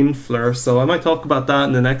Ross Hainfler. So I might talk about that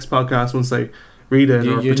in the next podcast once I read it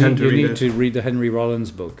or pretend to read it. You need to read the Henry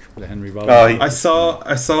Rollins book. The Henry Rollins book. I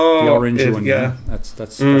saw the orange one. Yeah,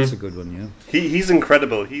 that's a good one. Yeah. He's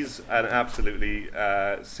incredible. He's an absolutely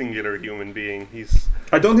singular human being.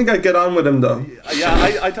 I don't think I'd get on with him though.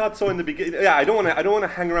 Yeah, I thought so in the beginning. Yeah, I don't want to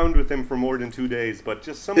hang around with him for more than 2 days. But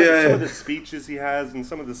just some of the speeches he has and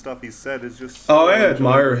some of the stuff he's said is just. So I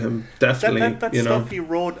admire him definitely. That stuff he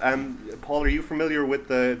wrote, Paul, are you familiar with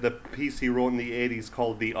the piece he wrote in the 80s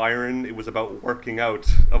called The Iron? It was about working out,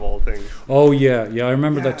 of all things. Oh yeah. I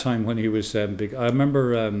remember that Yeah. time when he was big. I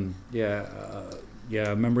remember, yeah. I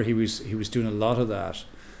remember he was doing a lot of that.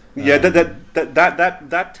 Yeah, Um,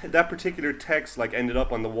 that particular text like ended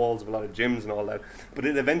up on the walls of a lot of gyms and all that, but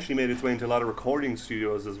it eventually made its way into a lot of recording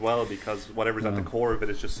studios as well because whatever's at the wow. core of it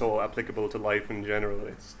is just so applicable to life in general.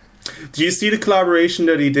 It's Do you see the collaboration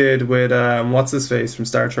that he did with what's his face from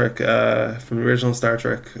Star Trek, from the original Star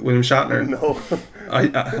Trek, William Shatner? no.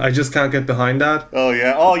 I just can't get behind that. Oh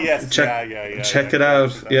yeah. Oh yes. Check Yeah. check it You out.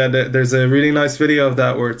 mentioned that. Yeah, there's a really nice video of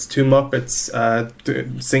that where it's two Muppets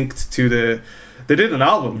synced to the. They did an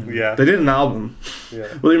album. Yeah. They did an album. Yeah.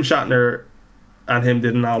 William Shatner and him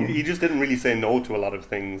did an He album. just didn't really say no to a lot of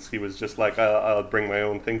things. He was just like, I'll bring my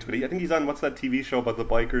own thing to it. I think he's on what's that TV show about the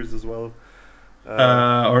bikers as well.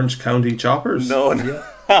 Orange County Choppers. No,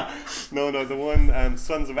 Yeah. no, the one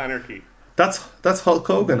Sons of Anarchy. That's Hulk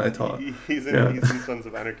Hogan, I thought. He's in Yeah. Sons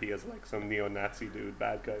of Anarchy as like some neo-Nazi dude,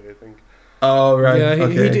 bad guy, I think. Oh right. Yeah,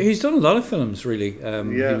 Okay. he's done a lot of films really. He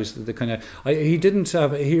Yeah, was the kind of he didn't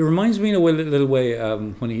have. He reminds me in a little way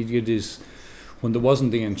when he did his when there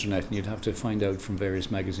wasn't the internet and you'd have to find out from various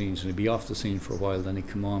magazines and he'd be off the scene for a while. Then he'd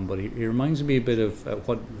come on, but he reminds me a bit of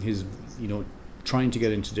what his trying to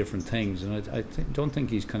get into different things. And don't think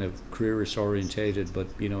he's kind of careerist orientated, but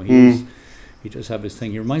mm, he does have his thing.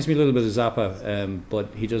 He reminds me a little bit of Zappa, but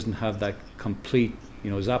he doesn't have that complete.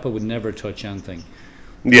 Zappa would never touch anything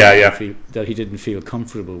yeah. that he didn't feel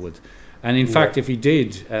comfortable with. And in Yeah. fact, if he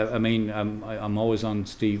did, I mean, I'm always on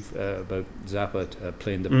Steve about Zappa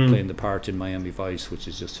playing Mm. the part in Miami Vice, which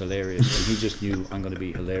is just hilarious. And he just knew I'm going to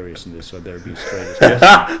be hilarious in this, so I better be straight as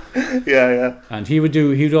possible. Yeah. And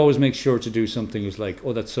he'd always make sure to do something who's like,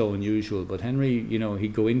 oh, that's so unusual. But Henry,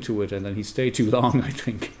 he'd go into it and then he'd stay too long, I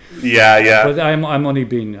think. Yeah. But I'm only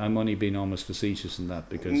being almost facetious in that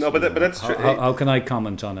because No, but that's true. how can I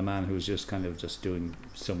comment on a man who's just kind of just doing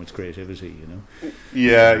so much creativity.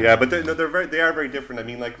 Yeah. But no, they are very different. I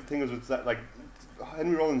mean, like the thing is with that, like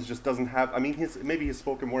Henry Rollins just doesn't have. I mean, maybe his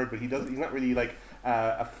spoken word, but he's not really like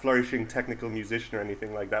a flourishing technical musician or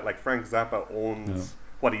anything like that. Like Frank Zappa No. owns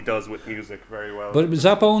what he does with music very well. But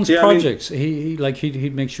Zappa owns Yeah, I mean, projects.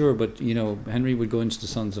 He'd make sure, but Henry would go into the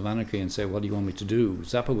Sons of Anarchy and say, "What do you want me to do?"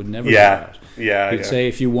 Zappa would never do Yeah, that. yeah, He'd yeah, say,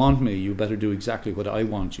 "If you want me, you better do exactly what I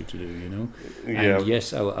want you to do." And yeah.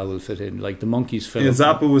 yes, I will fit in. Like the Monkeys yeah, film.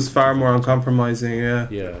 Zappa was far more uncompromising. Yeah.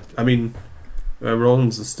 Yeah. I mean,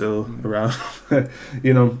 Rollins is still around.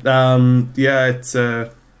 Yeah,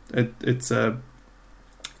 it's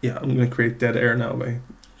yeah. I'm gonna create dead air now by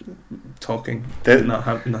talking and Dead,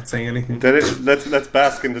 not saying anything. let's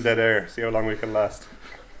bask in the dead air. See how long we can last.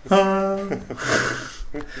 Uh,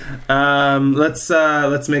 let's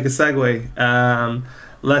make a segue.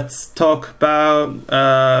 Let's talk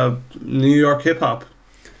about New York hip hop.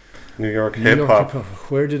 New York New hip York hip hop. hop.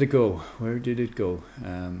 Where did it go? You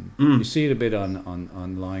Mm, see it a bit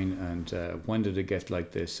online, and when did it get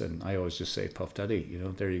like this? And I always just say Puff Daddy.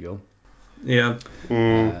 There you go. yeah,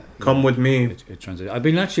 Mm. come with me. It translated. I've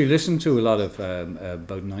been actually listening to a lot of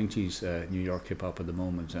about 90s New York hip hop at the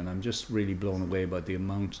moment, and I'm just really blown away by the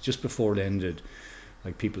amount. Just before it ended,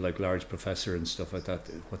 like people like Large Professor and stuff like that,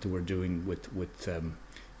 what they were doing with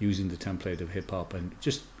using the template of hip hop, and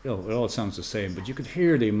just it all sounds the same, but you could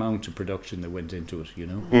hear the amount of production that went into it.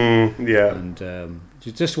 Yeah. And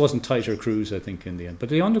it just wasn't tighter crews, I think, in the end. But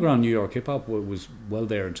the underground New York hip hop was well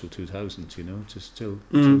there until 2000s, just still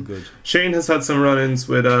good. Shane has had some run-ins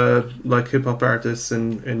with like hip hop artists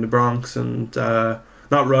in the Bronx and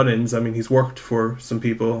not run-ins. I mean, he's worked for some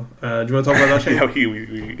people. Do you want to talk about that, Shane? Yeah,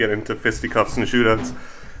 we get into fisticuffs and shootouts.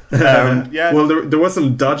 Yeah. Well, there was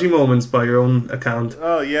some dodgy moments by your own account.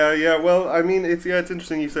 Oh yeah. Well, I mean, it's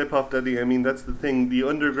interesting you say Puff Daddy. I mean, that's the thing. The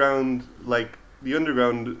underground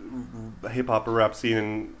hip hop or rap scene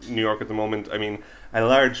in New York at the moment. I mean, a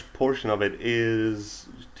large portion of it is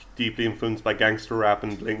deeply influenced by gangster rap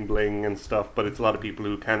and bling bling and stuff. But it's a lot of people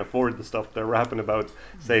who can't afford the stuff they're rapping about,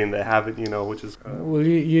 saying they have it. Which is Well,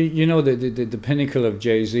 you know the pinnacle of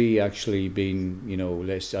Jay-Z actually being,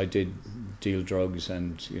 I did deal drugs,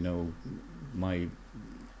 and my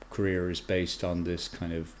career is based on this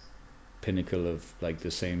kind of pinnacle of like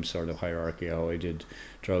the same sort of hierarchy how I did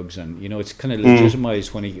drugs, and it's kind of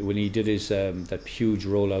legitimized when he did his that huge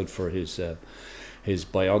rollout for his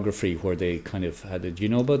biography where they kind of had it. You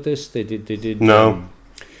know about this? no.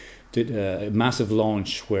 Did a massive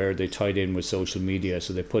launch where they tied in with social media,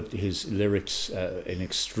 so they put his lyrics in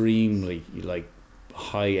extremely like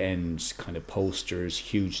high end kind of posters,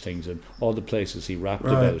 huge things, and all the places he rapped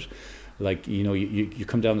Right. about, like you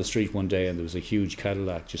come down the street one day and there was a huge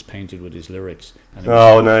Cadillac just painted with his lyrics, and it was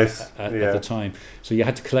Oh, nice. at the time. So you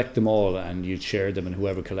had to collect them all, and you'd share them, and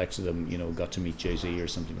whoever collected them, got to meet Jay-Z or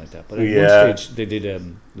something like that. But at one Yeah. stage they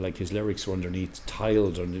did like his lyrics were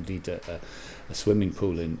tiled underneath a swimming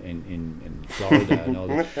pool in Florida and all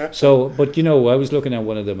that. So, but I was looking at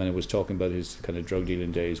one of them, and it was talking about his kind of drug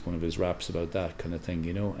dealing days, one of his raps about that kind of thing,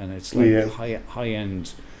 and it's like Yeah. high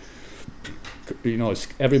end.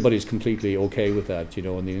 Everybody's completely okay with that,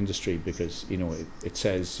 in the industry, because it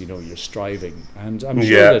says you're striving, and I'm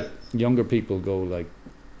sure Yeah. that younger people go like,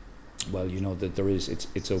 well, that there is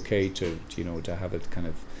it's okay to have it kind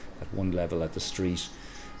of at one level at the street.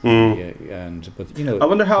 Yeah, but I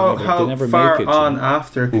wonder how they never far make it, on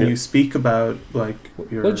after can Yeah. you speak about like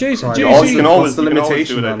your Well, Jay-Z- crime? Jay-Z- You can What's always the do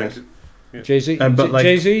limitation it, I on it? think. Jay-Z, But like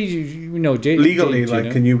Jay-Z, legally, did,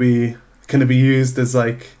 like can it be used as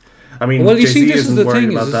like? I Well, mean, you see, Jay-Z this is isn't the worried thing.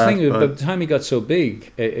 Is about this thing? that, By the but time he got so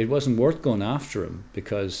big, it wasn't worth going after him,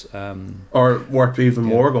 because or worth even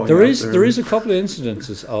more going there after is him. a couple of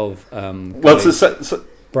incidences of Well, guys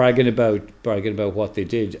bragging about what they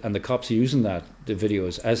did, and the cops using the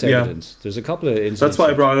videos as Yeah. evidence. There's a couple of incidents. That's why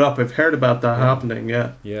I brought it up. I've heard about that Yeah. happening.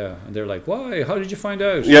 Yeah. Yeah, and they're like, "Why? How did you find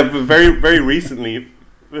out?" yeah, but very recently,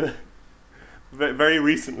 very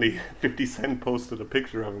recently, 50 Cent posted a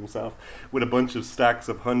picture of himself with a bunch of stacks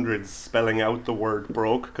of hundreds spelling out the word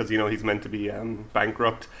broke, because he's meant to be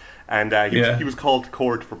bankrupt, and he was called to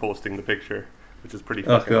court for posting the picture, which is pretty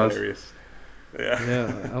fucking God. hilarious. Yeah.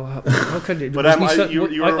 Yeah, how could it? But you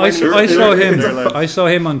were I saw him. there, like- I saw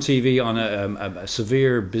him on TV on a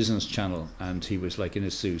severe business channel, and he was like in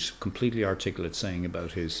his suit, completely articulate, saying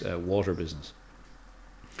about his water business.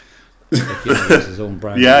 Like, he has his own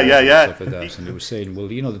brand. Yeah, of water yeah. and stuff like that. And he was saying, well,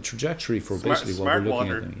 the trajectory for basically what we're smart looking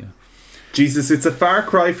water. at. Yeah. Jesus, it's a far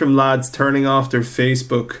cry from lads turning off their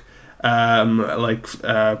Facebook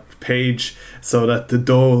page so that the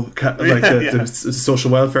the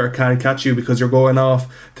social welfare can't catch you because you're going off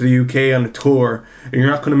to the UK on a tour and you're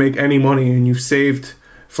not going to make any money, and you've saved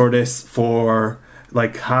for this for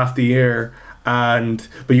like half the year,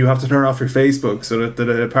 but you have to turn off your Facebook so that the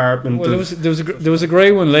department. Well, there was a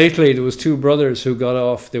great one lately. There was two brothers who got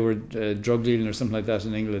off. They were drug dealing or something like that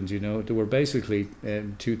in England. They were basically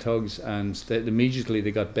two thugs, and immediately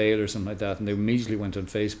they got bail or something like that, and they immediately went on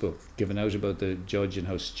Facebook giving out about the judge and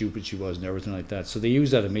how stupid she was and everything like that. So they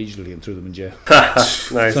used that immediately and threw them in jail. Nice.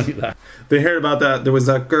 They heard about that. There was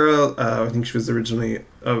that girl. I think she was originally.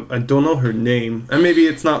 I don't know her name, and maybe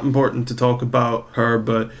it's not important to talk about her,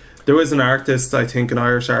 but. There was an artist, I think, an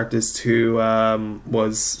Irish artist who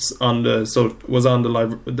was on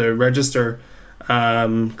the register,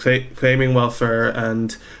 claiming welfare,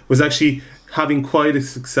 and was actually having quite a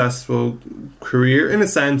successful career in a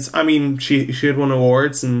sense. I mean, she had won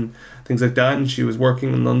awards and things like that, and she was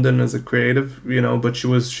working in London as a creative, but she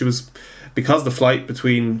was because the flight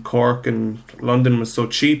between Cork and London was so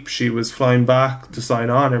cheap. She was flying back to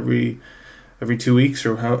sign on every 2 weeks,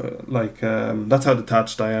 or that's how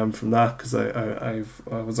detached I am from that, because I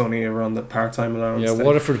was only ever on the part-time allowance. Yeah,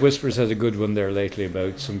 Waterford Whispers had a good one there lately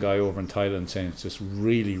about some guy over in Thailand saying it's just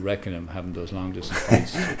really wrecking him having those long distance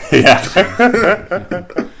flights. Yeah.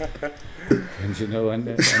 And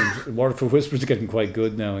and Waterford Whispers are getting quite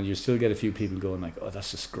good now, and you still get a few people going like, "Oh,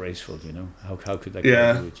 that's disgraceful," how could that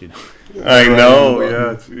guy do it? I know.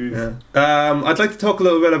 Yeah. Jeez. Yeah. I'd like to talk a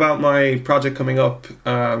little bit about my project coming up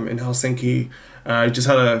in Helsinki. I just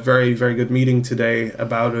had a very, very good meeting today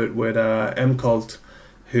about it with M-Cult,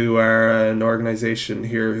 who are an organisation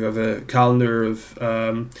here who have a calendar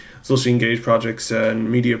of socially engaged projects and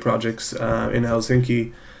media projects in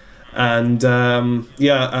Helsinki. And I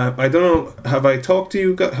don't know. Have I told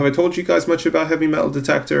you guys much about Heavy Metal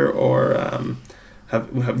Detector, or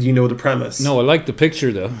have you know the premise? No, I like the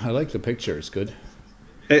picture though. I like the picture. It's good.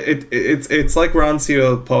 It's like Ron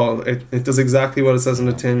Seal, Paul. It does exactly what it says on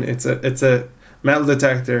the tin. It's a metal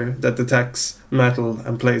detector that detects metal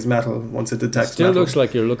and plays metal once it detects Still metal. looks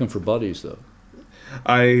like you're looking for bodies though.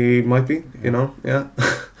 I might be, yeah.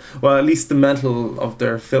 Well, at least the metal of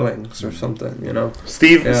their fillings or something,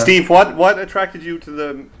 Steve, Yeah. Steve, what attracted you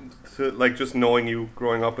to like just knowing you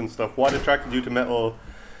growing up and stuff? What attracted you to metal,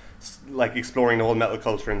 like exploring the whole metal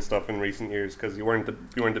culture and stuff in recent years? Because you weren't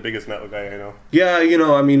the biggest metal guy I know. Yeah,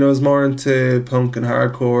 I mean, I was more into punk and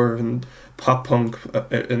hardcore and pop punk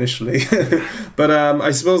initially, but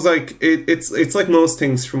I suppose like it's like most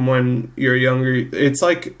things from when you're younger. It's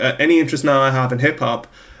like any interest now I have in hip hop.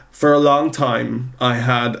 For a long time, I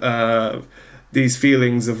had these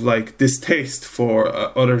feelings of like distaste for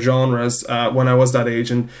other genres when I was that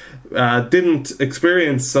age, and didn't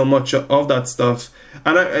experience so much of that stuff.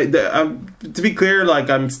 And to be clear, like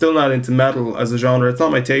I'm still not into metal as a genre. It's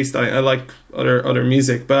not my taste. I like other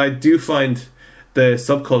music, but I do find the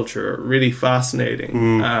subculture really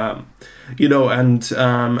fascinating. And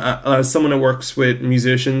as someone who works with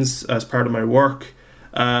musicians as part of my work,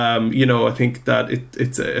 I think that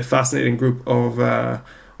it's a fascinating group of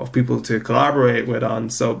people to collaborate with on.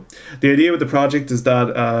 So the idea with the project is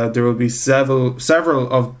that there will be several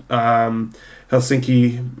of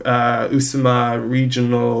Helsinki Uusimaa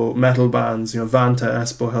regional metal bands, Vanta,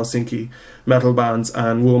 Espoo, Helsinki metal bands,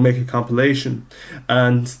 and we'll make a compilation.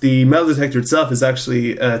 And the metal detector itself is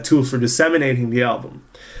actually a tool for disseminating the album.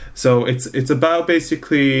 So it's about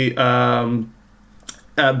basically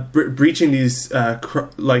breaching these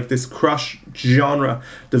this crush genre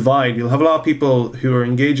divide. You'll have a lot of people who are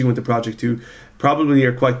engaging with the project who probably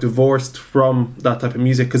are quite divorced from that type of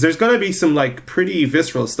music, because there's going to be some like pretty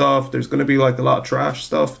visceral stuff. There's going to be like a lot of trash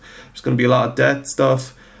stuff. There's going to be a lot of death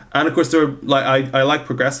stuff. And of course, there are, like I like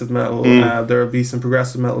progressive metal. There will be some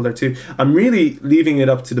progressive metal there too. I'm really leaving it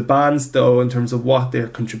up to the bands though in terms of what they're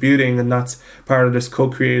contributing, and that's part of this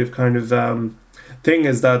co-creative kind of thing.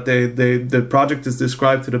 Is that the project is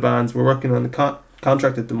described to the bands. We're working on the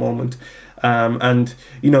contract at the moment, and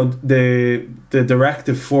the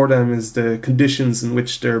directive for them is the conditions in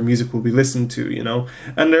which their music will be listened to.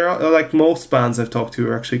 And they're like most bands I've talked to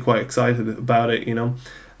are actually quite excited about it.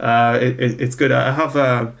 It's good. I have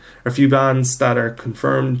a few bands that are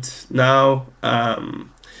confirmed now.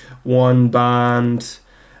 One band,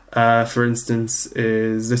 for instance,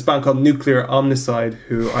 is this band called Nuclear Omnicide,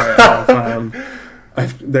 who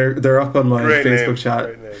they're up on my Great Facebook name, chat.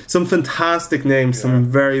 great name. Some fantastic names, some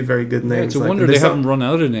very, very good names. It's a wonder they haven't run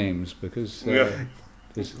out of names, because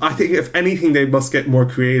I think if anything they must get more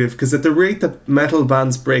creative, because at the rate that metal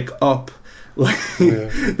bands break up,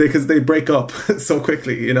 because they break up so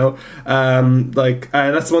quickly,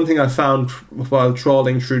 that's one thing I found while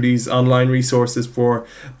trawling through these online resources for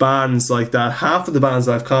bands like that. Half of the bands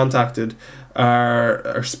I've contacted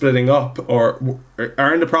are splitting up, or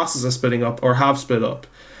are in the process of splitting up, or have split up.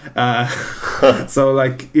 So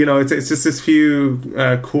it's just this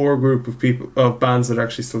few core group of bands that are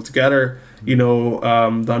actually still together.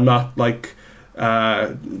 That I'm not like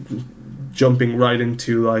jumping right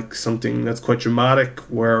into like something that's quite dramatic,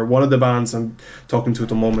 where one of the bands I'm talking to at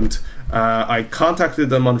the moment, I contacted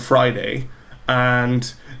them on Friday,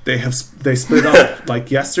 and they split up like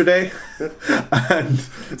yesterday. And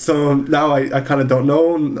so now I kind of don't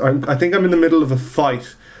know. I think I'm in the middle of a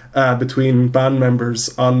fight between band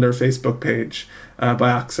members on their Facebook page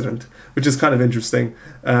by accident, which is kind of interesting.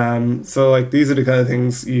 So like these are the kind of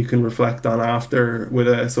things you can reflect on after with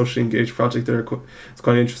a socially engaged project. It's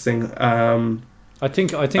quite interesting. I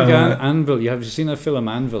think Anvil. Have you seen that film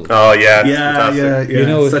Anvil? Oh yeah, it's fantastic.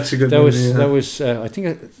 Yeah. Such a good movie. That was. I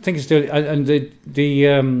think it's still. And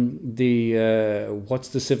what's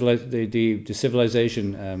the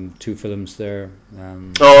Civilization 2 films there.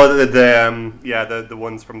 The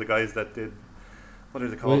ones from the guys that did. What are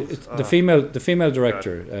they called? Well, it's the female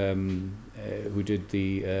director who did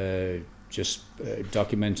the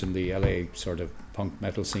documenting the LA sort of punk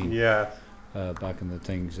metal scene. Yeah. Back in the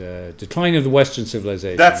things, Decline of the Western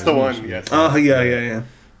Civilization. That's the one. Yes. Oh yeah.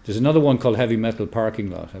 There's another one called Heavy Metal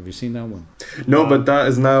Parking Lot. Have you seen that one? No, but that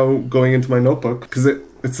is now going into my notebook, because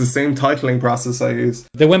it's the same titling process I use.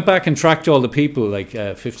 They went back and tracked all the people like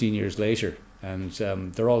 15 years later, and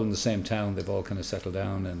they're all in the same town. They've all kind of settled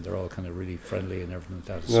down, and they're all kind of really friendly and everything like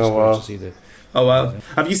that. It's just great to see the. Oh wow!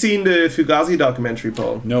 Have you seen the Fugazi documentary,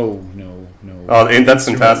 Paul? No. Oh, that's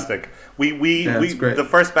fantastic. We great. The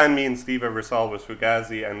first band me and Steve ever saw was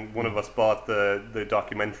Fugazi, and one of us bought the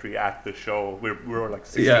documentary at the show. We were like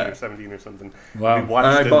 16 or 17 or something. Wow.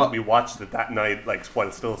 We watched it that night, like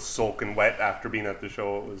while still soaking wet after being at the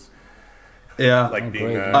show. It was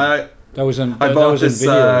being. I bought that was this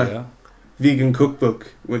video, vegan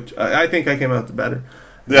cookbook, which I think I came out the better.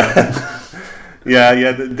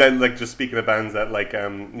 Yeah. Then, like, just speaking of bands that, like,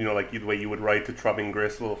 like the way you would write to Throbbing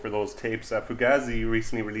Gristle for those tapes, Fugazi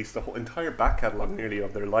recently released the whole entire back catalogue nearly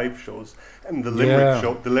of their live shows, and the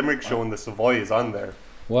Limerick show in the Savoy is on there.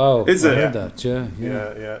 Wow, is I it? heard that. Yeah.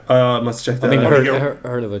 I must check that out. I mean,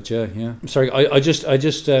 heard of it. Yeah. I'm sorry. I just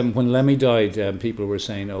when Lemmy died, people were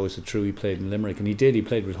saying, "Oh, is it true he played in Limerick?" And he did. He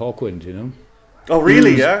played with Hawkwind, Oh,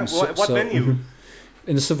 really? Yeah. What venue?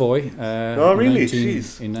 In the Savoy. Really?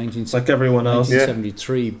 Jeez. In 19, like everyone else.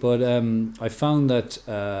 1973. Yeah. But I found that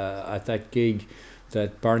at that gig,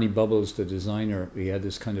 that Barney Bubbles, the designer, he had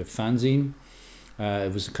this kind of fanzine,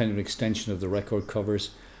 It was kind of an extension of the record covers,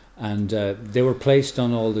 and they were placed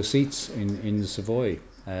on all the seats in the Savoy.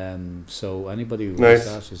 So anybody who has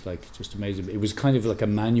Nice. that is like just amazing. It was kind of like a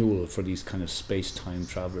manual for these kind of space-time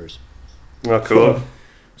travelers. Oh, cool.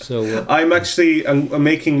 So I'm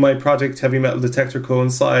making my project Heavy Metal Detector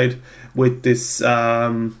coincide with this.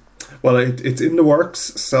 Well, it's in the works,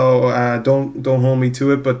 so don't hold me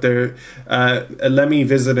to it. But Lemmy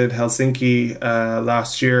visited Helsinki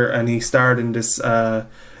last year, and he starred in this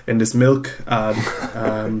milk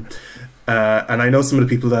ad. And I know some of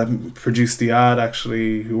the people that produced the ad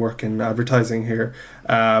actually who work in advertising here.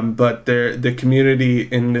 But the community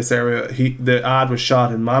in this area, the ad was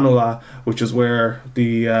shot in Manula, which is where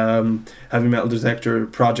the Heavy Metal Detector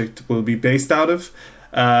project will be based out of.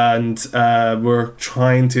 And we're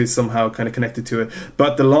trying to somehow kind of connect it to it.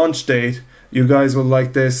 But the launch date, you guys will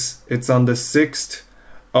like this. It's on the 6th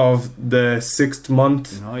of the 6th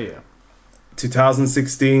month, oh yeah,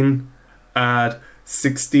 2016 at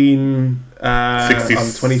 16 on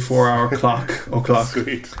 24-hour o'clock.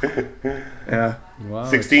 Sweet. Yeah. wow,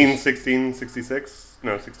 16, 16, 66.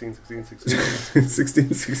 No, 16, 16, 16.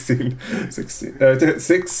 16 16 16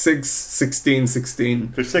 6 6 16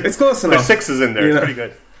 16. There's six. It's close enough. There's sixes in there. You It's know, pretty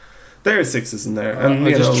good. there are sixes in there. And I'll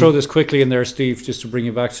you just know, throw this quickly in there, Steve, just to bring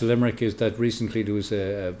you back to Limerick. Is that recently there was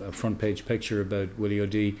a front page picture about Willie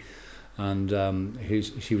O'D, and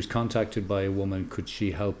he was contacted by a woman. Could she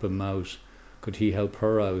help him out? Could he help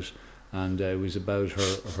her out? And it was about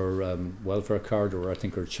her welfare card, or I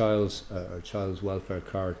think her child's welfare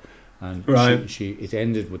card, and Right. she it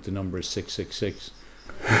ended with the number 666,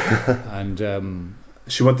 and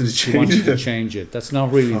she wanted to she change wanted to it. change it. That's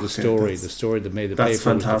not really the Okay, story. The story that made the that's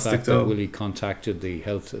paper was the fantastic, fact though. that Willie contacted the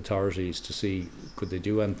health authorities to see could they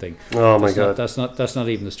do anything. Oh my god. That's not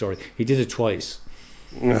even the story. He did it twice.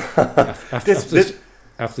 This-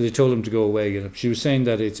 After they told him to go away, you know, she was saying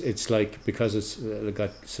that it's like because it's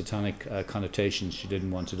got satanic connotations, she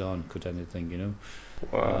didn't want it on. Could anything, you know?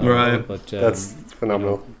 Wow. Right. But That's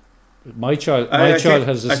phenomenal. my child I child think-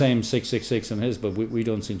 has the I- same 666 in his, but we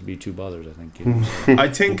don't seem to be too bothered. I think. You know, so. I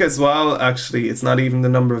think as well, actually, it's not even the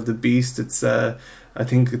number of the beast. It's I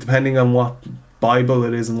think depending on what Bible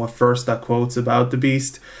it is and what verse that quotes about the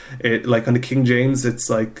beast, it like on the King James, it's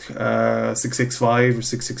like 665 or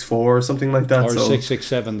 664 or something like that. Or So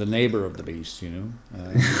 667, the neighbor of the beast. You know.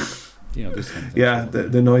 You know this kind of thing. yeah,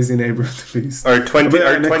 the noisy neighbor of the beast. Or 20 But,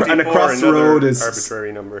 or and 24, across the another road is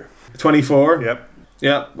arbitrary number. 24. Yep.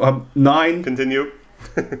 Yeah, 9, Continue.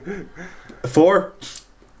 4,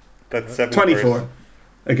 That's 7 24. first.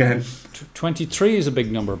 Again. 23 is a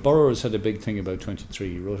big number. Burroughs had a big thing about 23.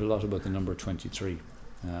 He wrote a lot about the number 23.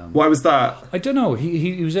 Why was that? I don't know.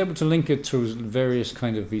 He was able to link it through various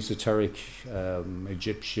kind of esoteric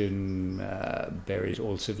Egyptian, various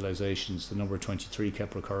old civilizations. The number 23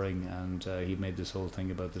 kept recurring, and he made this whole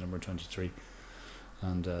thing about the number 23,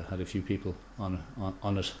 and had a few people on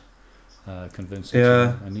it, convinced.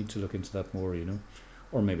 Yeah. I need to look into that more, you know,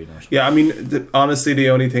 or maybe not. Yeah, I mean, honestly,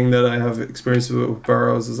 the only thing that I have experience with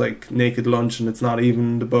Burroughs is like Naked Lunch, and it's not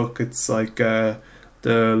even the book. It's like the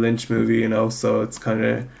Lynch movie, you know. So it's kind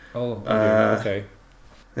of Oh, okay.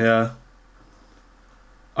 yeah.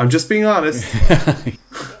 I'm just being honest.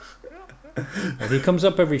 He comes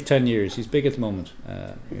up every 10 years. He's big at the moment.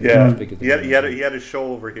 Yeah, he's big at the moment. he had a show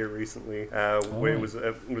over here recently. Where right. it was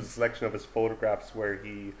a selection of his photographs where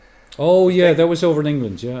he Oh yeah, that was over in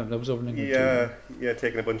England. Yeah, that was over in England.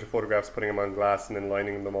 taking a bunch of photographs, putting them on glass, and then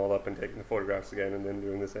lining them all up and taking the photographs again, and then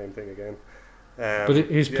doing the same thing again. But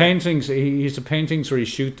his paintings, he used to paintings where he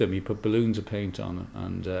shoot them. He put balloons of paint on it,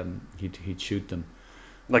 and he'd shoot them.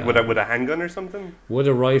 Like with a handgun or something. With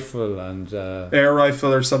a rifle and Air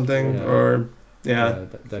rifle or something, Yeah. or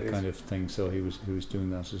that kind of thing. So he was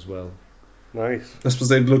doing that as well. Nice. I suppose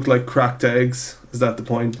they look like cracked eggs. Is that the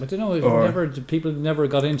point? I don't know. Or- People never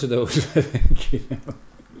got into those. I think, you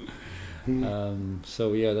know.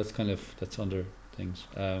 So yeah, that's under things.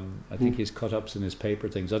 I think his cut-ups and his paper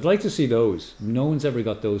things. I'd like to see those. No one's ever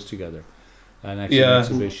got those together. An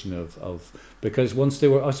exhibition of because once they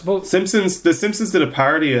were, I suppose. The Simpsons did a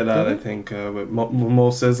parody of that, Did I they? think, with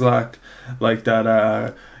Mo Sizlak, like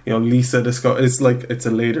that. Lisa discovered. It's like it's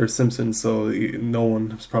a later Simpsons, so no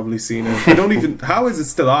one has probably seen it. I don't even. How is it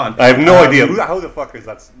still on? I have no idea. How the fuck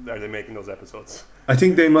are they making those episodes? I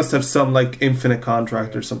think they must have some like infinite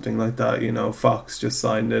contract or something like that. You know, Fox just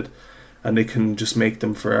signed it, and they can just make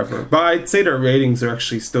them forever. But I'd say their ratings are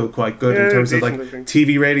actually still quite good Yeah, in terms of decent, like I think.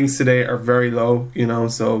 TV ratings today are very low. You know,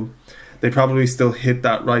 so they probably still hit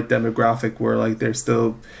that right demographic where like they're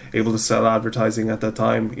still able to sell advertising at that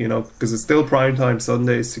time. You know, because it's still prime time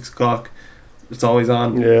Sundays 6 o'clock. It's always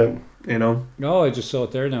on. Yeah. you know. No, I just saw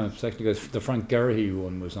it there now. It's actually got the Frank Geraghty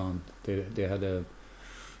one was on. They had a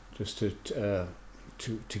just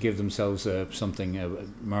to give themselves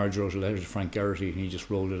something. Marge wrote a letter to Frank Geraghty, and he just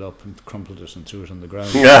rolled it up and crumpled it and threw it on the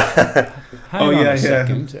ground. Yeah. Hang Oh on yeah, a yeah,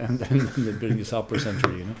 second, and then they're building this opera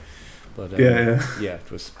centre, But yeah, yeah,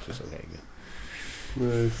 it was okay.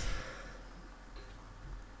 Nice.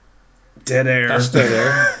 dead air. That's dead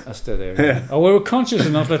air. That's dead air. Yeah. Oh, we were conscious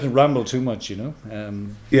of not letting it ramble too much, So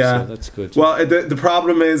Yeah. that's good. Well, the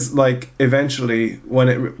problem is like eventually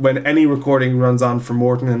when any recording runs on for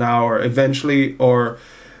more than an hour, eventually our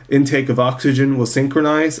intake of oxygen will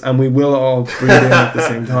synchronize and we will all breathe in at the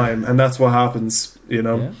same time, and that's what happens. Yeah,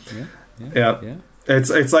 yeah, Yeah. yeah.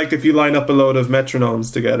 It's like if you line up a load of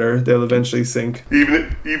metronomes together, they'll eventually sync.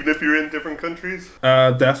 Even if you're in different countries.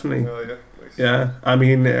 Definitely. Oh yeah. Nice. Yeah. I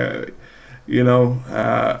mean,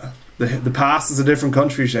 the past is a different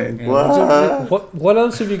country, Shane. Yeah. What? What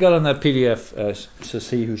else have you got on that PDF? To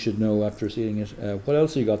see who should know after seeing it. What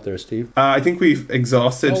else have you got there, Steve? I think we've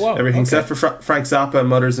exhausted Oh, wow. everything Okay. except for Frank Zappa and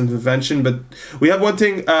Mothers of Invention, but we have one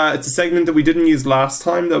thing. It's a segment that we didn't use last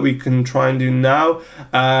time that we can try and do now.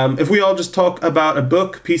 If we all just talk about a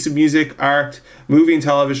book, piece of music, art, movie and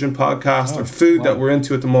television, podcast, or food wow. that we're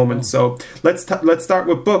into at the moment. Wow. So let's start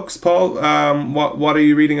with books. Paul, what are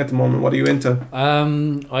you reading at the moment? What are you into?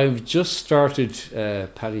 I've just started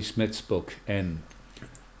Patti Smith's book, N.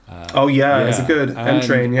 Oh yeah, is it good? M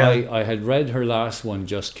Train, yeah. I had read her last one,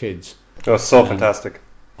 Just Kids. Oh, so fantastic.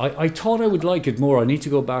 I thought I would like it more. I need to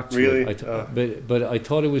go back to Really? it. But I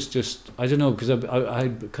thought it was just, I don't know, because I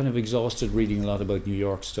kind of exhausted reading a lot about New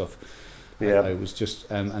York stuff. Yeah. I was just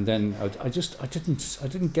and then I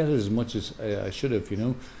didn't get it as much as I should have,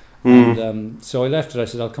 And so I left it. I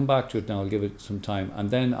said I'll come back to it now. I'll give it some time. And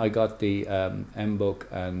then I got the M book,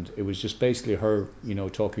 and it was just basically her,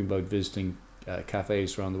 talking about visiting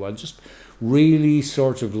cafes around the world. Just really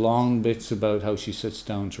sort of long bits about how she sits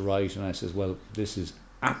down to write. And I says, well, this is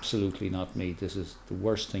absolutely not me. This is the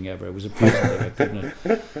worst thing ever. It was a present that I'd given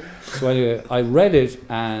it. So anyway, I read it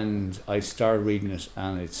and I started reading it,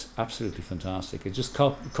 and it's absolutely fantastic. It just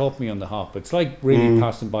caught me on the hop. It's like really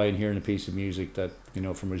passing by and hearing a piece of music that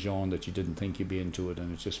from a genre that you didn't think you'd be into it,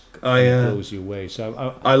 and it just blows you away.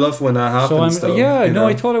 So I love when that happens. So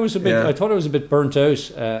I thought it was a bit. Yeah. I thought it was a bit burnt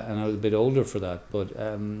out, and I was a bit older for that. But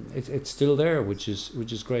it's still there, which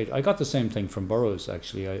is great. I got the same thing from Burroughs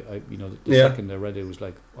actually. The second I read it was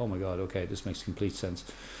like, oh my god, okay, this makes complete sense.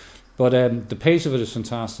 But the pace of it is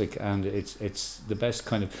fantastic, and it's the best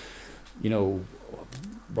kind of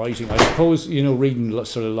writing. I suppose reading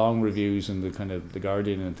sort of long reviews and the kind of the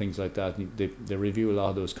Guardian and things like that. They review a lot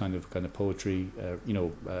of those kind of poetry,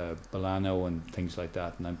 Bolano and things like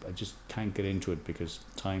that, and I just can't get into it because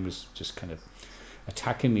time is just kind of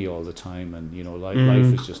attacking me all the time, and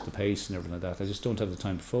life is just the pace and everything like that. I just don't have the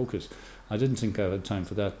time to focus. I didn't think I had time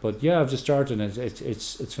for that, but yeah, I've just started, and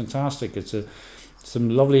it's fantastic. It's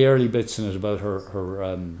some lovely early bits in it about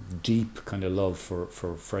her deep kind of love for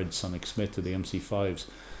Fred Sonic Smith of the MC5s,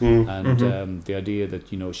 and the idea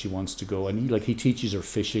that she wants to go, and he teaches her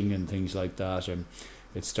fishing and things like that, and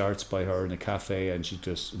it starts by her in a cafe, and she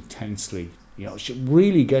just intensely, she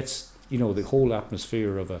really gets the whole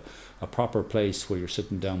atmosphere of a proper place where you're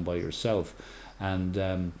sitting down by yourself,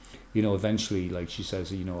 and eventually, like she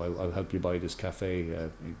says, I'll help you buy this cafe.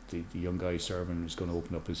 The young guy serving is going to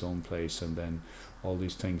open up his own place, and then all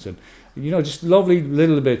these things, and just lovely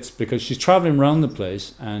little bits, because she's traveling around the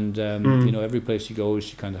place, and every place she goes,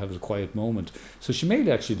 she kind of has a quiet moment. So she made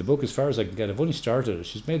actually the book, as far as I can get. I've only started it.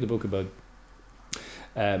 She's made the book about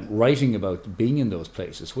writing about being in those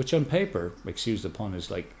places, which on paper, excuse the pun,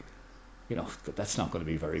 is like, that's not going to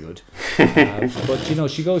be very good. But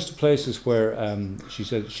she goes to places where she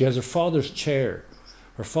said she has her father's chair.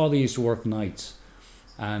 Her father used to work nights,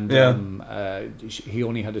 and he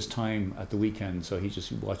only had his time at the weekend, so he just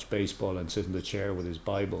watched baseball and sit in the chair with his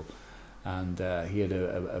Bible. And he had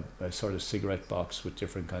a sort of cigarette box with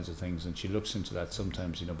different kinds of things, and she looks into that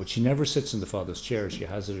sometimes, but she never sits in the father's chair. She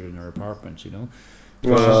has it in her apartment.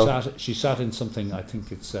 She sat in something. I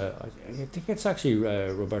think it's actually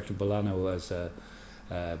Roberto Bolano as a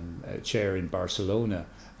chair in Barcelona,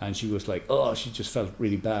 and she was like, oh, she just felt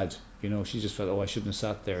really bad. She just felt, oh, I shouldn't have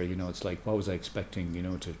sat there. It's like, what was I expecting?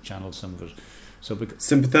 To channel some of it. So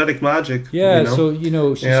sympathetic magic. Yeah. So she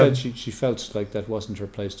said she felt like that wasn't her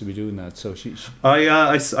place to be doing that. So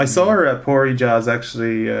I saw her at Pori Jazz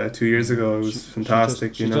actually 2 years ago. It was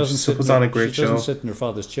fantastic. She puts on a great show. She doesn't sit in her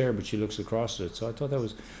father's chair, but she looks across it. So I thought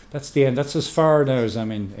that's the end. That's as far now as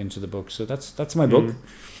I'm into the book. So that's my book.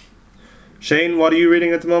 Shane, what are you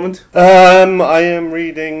reading at the moment? I am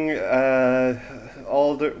reading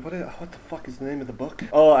all the what the fuck is the name of the book?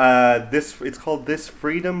 Oh, it's called This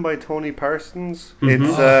Freedom by Tony Parsons.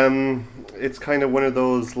 It's kind of one of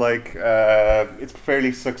those like it's a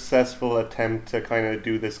fairly successful attempt to kind of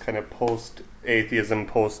do this kind of post atheism,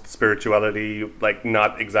 post spirituality, like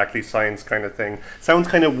not exactly science kind of thing. Sounds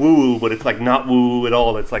kind of woo, but it's like not woo at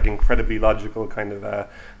all. It's like incredibly logical kind of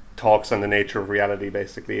talks on the nature of reality.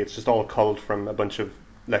 Basically, it's just all culled from a bunch of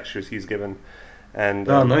lectures he's given. And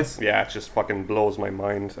Nice. yeah, it just fucking blows my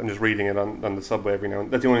mind. I'm just reading it on the subway every now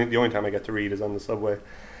and then. That's the only time I get to read is on the subway.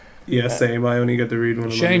 Yeah, same. I only get to read one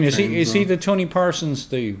of them. Shane, is he the Tony Parsons,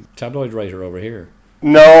 the tabloid writer over here?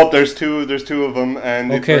 No, there's two of them,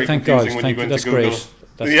 and it's Okay, very thank God. confusing when you go into That's Google. great.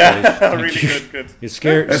 That's Yeah, great. Thank really you. good. It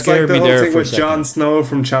scared It's like the me whole there thing for a with second. Jon Snow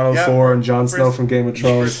from Channel Yeah, 4 and Jon for Snow a- from Game of For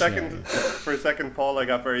a Thrones. second, Paul, I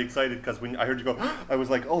got very excited because when I heard you go, I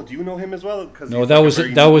was like, "Oh, do you know him as well?" Because No, that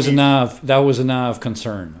was a nav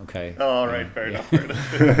concern. Okay. Oh, all right, fair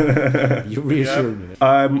enough. You reassured me.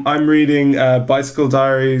 I'm reading Bicycle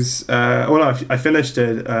Diaries. I finished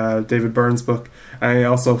it, David Byrne's book. I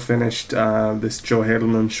also finished this Joe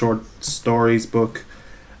Hadelman short stories book.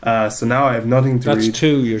 So now I have nothing to read. That's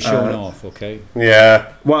two you're showing off, okay?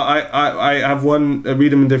 Yeah. Well, I have one. I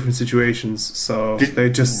read them in different situations, so they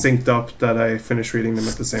just synced up that I finished reading them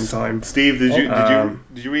at the same time. Steve, did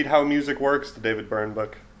you read How Music Works, the David Byrne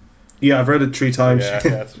book? Yeah, I've read it 3 times.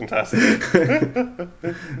 Yeah, it's fantastic.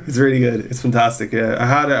 It's really good. It's fantastic. Yeah,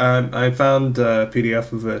 I found a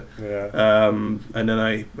PDF of it. Yeah. And then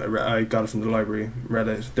I got it from the library. Read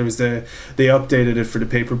it. They updated it for the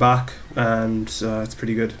paperback, and it's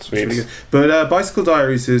pretty good. Sweet. It's really good. But Bicycle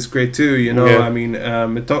Diaries is great too. You know, Yeah. I mean,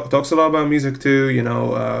 it talks a lot about music too. You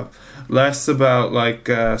know, less about like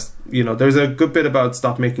there's a good bit about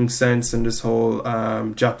Stop Making Sense and this whole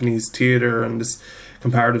Japanese theater and this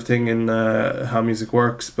comparative thing in how music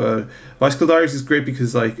works. But Bicycle Diaries is great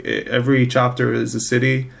because like every chapter is a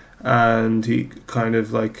city, and he kind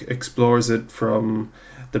of like explores it from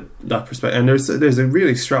that perspective. And there's a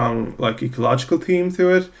really strong like ecological theme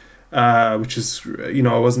to it, which is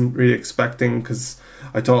I wasn't really expecting, because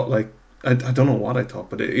I thought like I don't know what I thought,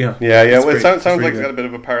 but Yeah. it's Well, great. it sounds really like it's good. got a bit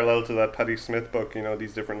of a parallel to that Patti Smith book.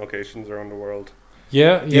 These different locations around the world.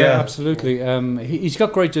 Yeah, Yeah. absolutely. He's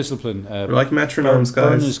got great discipline. We're like metronomes, guys.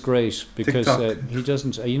 Byrne is great because he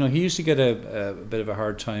doesn't. He used to get a bit of a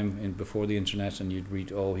hard time before the internet, and you'd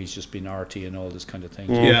read, "Oh, he's just been arty and all this kind of thing."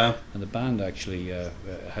 Yeah. And the band actually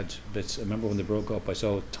had bits. I remember when they broke up, I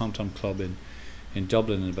saw Tom Tom Club in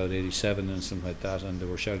Dublin in about '87 and something like that, and they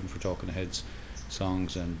were shouting for Talking Heads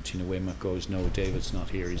songs, and Tina Weymouth goes, "No, David's not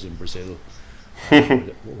here. He's in Brazil,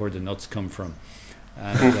 where the nuts come from."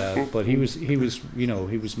 And but he was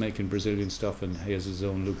making Brazilian stuff, and he has his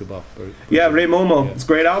own Luca Bach. Yeah, Ray Momo. Yeah. It's a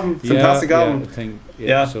great album. Fantastic album.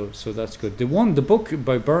 So that's good. The book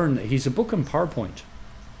by Byrne, he's a book on PowerPoint.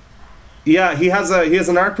 Yeah, he has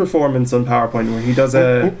an art performance on PowerPoint where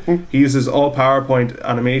he uses all PowerPoint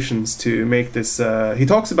animations to make this. He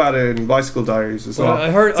talks about it in Bicycle Diaries as well.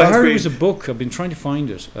 I heard it was a book. I've been trying to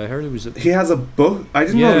find it. I heard it was. He has a book. I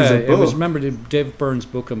didn't know there was a book. It was, remember David Byrne's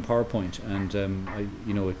book on PowerPoint, and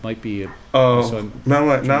it might be. Now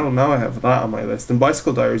I have that on my list. And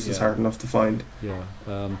Bicycle Diaries is hard enough to find.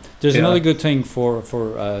 Yeah. There's another good thing for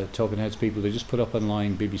Talking Heads people. They just put up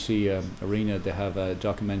online BBC Arena. They have a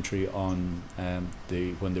documentary on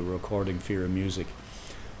when they were recording Fear of Music,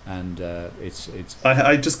 and it's.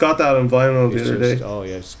 I just got that on vinyl the other day. Oh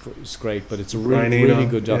yeah, it's great, but it's a really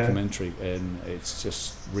good documentary, and it's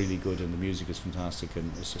just really good, and the music is fantastic,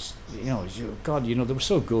 and it's just God, they were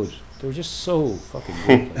so good. They were just so fucking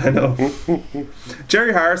good. I know.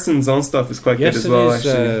 Jerry Harrison's own stuff is quite good as well.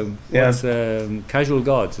 Actually, Casual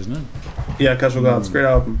Gods, isn't it? Yeah, Casual Gods, great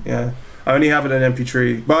album. Yeah. I only have it in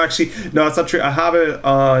MP3. Well, actually, no, it's not true. I have it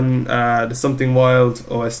on the Something Wild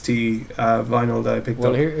OST vinyl that I picked up.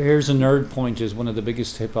 Well, here's a nerd point: is one of the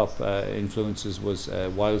biggest hip hop influences was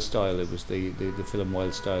Wild Style. It was the film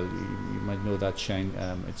Wild Style. You might know that, Shane.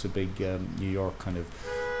 It's a big New York kind of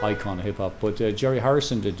icon of hip hop. But Jerry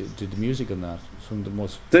Harrison did the music on that. Some of the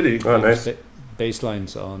most did he? Oh, nice. Bass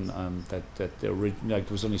lines on that there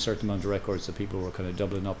was only a certain amount of records that people were kind of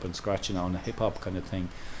doubling up and scratching on, a hip hop kind of thing.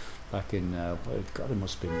 Back in, God, it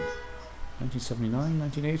must have been 1979,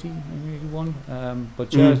 1980, 1981. But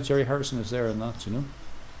Jerry Harrison is there and that,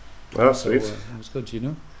 Oh, sweet. So, it was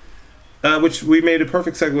good, Which we made a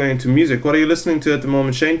perfect segue into music. What are you listening to at the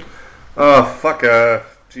moment, Shane? Oh, fuck,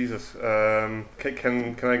 Jesus. Can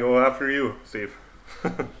I go after you, Steve?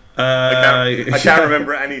 I can't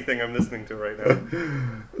remember anything I'm listening to right now.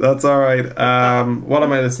 That's alright. What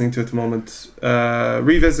am I listening to at the moment?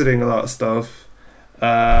 Revisiting a lot of stuff.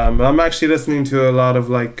 I'm actually listening to a lot of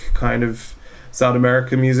like kind of South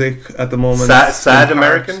American music at the moment. In Sad part,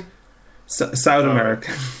 American. South All right.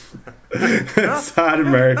 American. Sad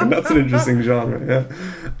American. That's an interesting genre.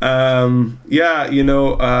 Yeah.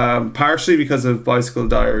 Yeah. Partially because of Bicycle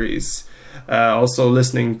Diaries. Also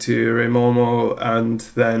listening to Ray Momo, and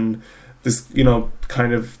then this,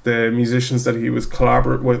 kind of the musicians that he was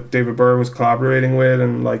with David Byrne was collaborating with,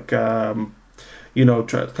 and like kind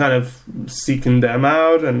of seeking them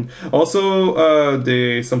out, and also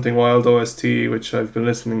the Something Wild OST, which I've been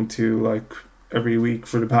listening to like every week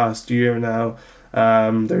for the past year now.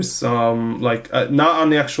 There's some like not on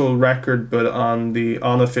the actual record, but on the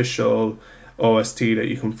unofficial OST that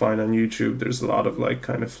you can find on YouTube. There's a lot of like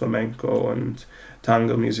kind of flamenco and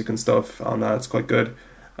tango music and stuff on that. It's quite good.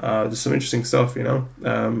 There's some interesting stuff,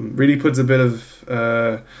 really puts a bit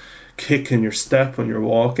of kick in your step when you're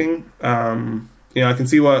walking. I can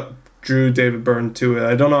see what drew David Byrne to it.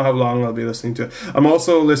 I don't know how long I'll be listening to it. I'm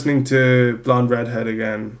also listening to Blonde Redhead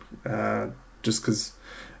again, just because,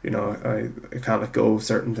 I can't let go of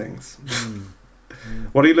certain things.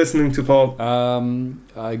 What are you listening to, Paul? I'm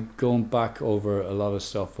going back over a lot of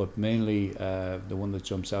stuff, but mainly the one that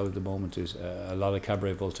jumps out at the moment is a lot of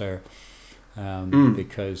Cabaret Voltaire,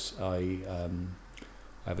 because I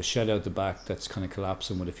have a shed out the back that's kind of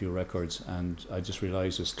collapsing with a few records, and I just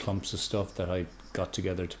realised there's clumps of stuff that I got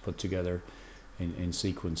together to put together in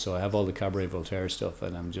sequence. So I have all the Cabaret Voltaire stuff,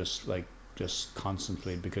 and I'm just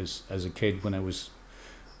constantly, because as a kid when I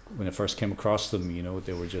first came across them,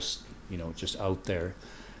 they were just out there,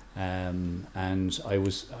 and I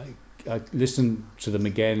listened to them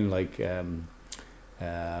again, like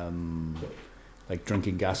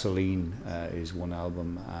Drinking Gasoline is one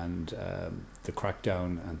album, and The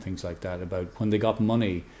Crackdown and things like that, about when they got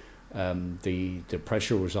money. The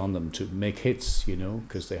pressure was on them to make hits,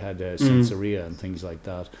 because they had Sensoria and things like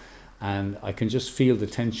that, and I can just feel the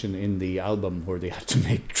tension in the album where they had to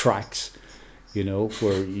make tracks,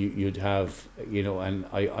 where you'd have, and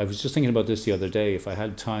I was just thinking about this the other day. If I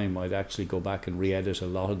had time, I'd actually go back and re-edit a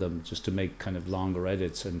lot of them just to make kind of longer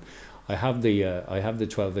edits, and I have the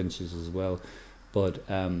 12 inches as well, but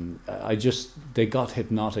they got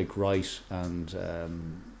hypnotic right, and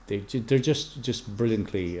they're just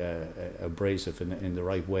brilliantly abrasive in the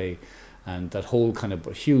right way, and that whole kind of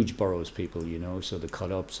huge Burroughs people, so the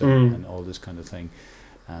cut ups and all this kind of thing,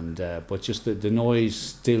 and but just the noise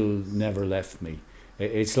still never left me.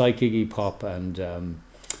 It's like Iggy Pop and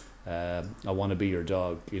I Want to Be Your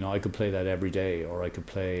Dog. I could play that every day, or I could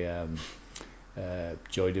play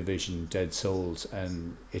Joy Division, Dead Souls,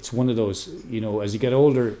 and it's one of those. As you get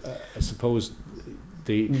older, I suppose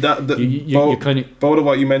you kind of, both of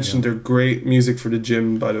what you mentioned are great music for the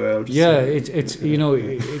gym, by the way. it's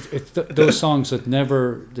those songs that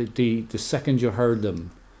never, the second you heard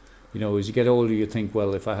them, as you get older, you think,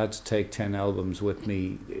 well, if I had to take 10 albums with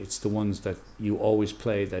me, it's the ones that you always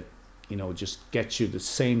play that, just get you the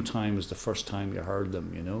same time as the first time you heard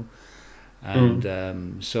them.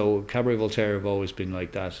 And so Cabaret Voltaire have always been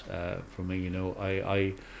like that for me.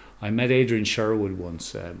 I met Adrian Sherwood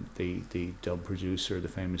once, the dub producer, the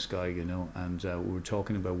famous guy, and we were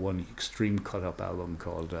talking about one extreme cut-up album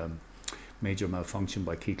called Major Malfunction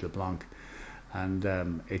by Keith LeBlanc, and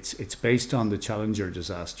it's based on the Challenger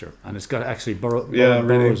disaster, and it's got actually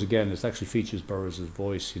Burroughs again. It actually features Burroughs'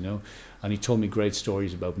 voice, and he told me great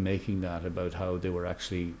stories about making that, about how they were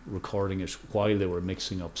actually recording it while they were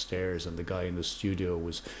mixing upstairs, and the guy in the studio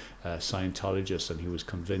was a Scientologist, and he was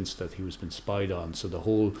convinced that he was been spied on. So the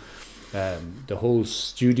whole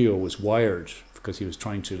studio was wired because he was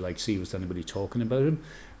trying to see was anybody talking about him,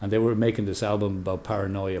 and they were making this album about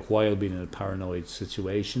paranoia while being in a paranoid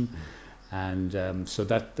situation. And so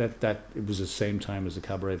that it was the same time as the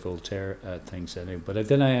Cabaret Voltaire things anyway. But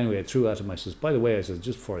then I threw at him. I says, by the way, I said,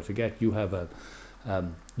 just before I forget, you have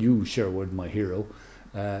you, Sherwood, my hero,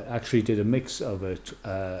 actually did a mix of a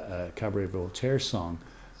Cabaret Voltaire song,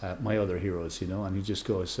 My Other Heroes, and he just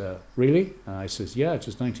goes, really? And I says, yeah, it's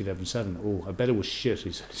just 1977. Oh, I bet it was shit,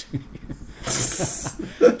 he said.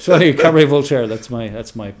 So anyway, Cabaret Voltaire, that's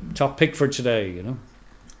my top pick for today,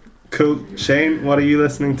 Cool. Shane, what are you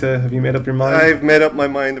listening to? Have you made up your mind? I've made up my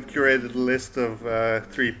mind. I've curated a list of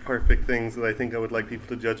 3 perfect things that I think I would like people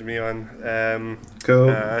to judge me on.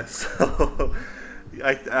 Cool. So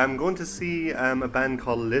I'm going to see a band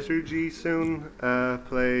called Liturgy soon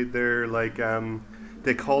play. They're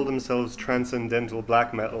they call themselves transcendental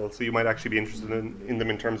black metal, so you might actually be interested in them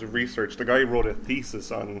in terms of research. The guy wrote a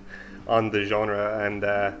thesis on the genre, and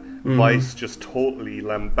Vice just totally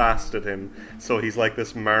lambasted him. So he's like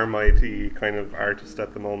this Marmite kind of artist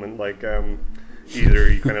at the moment.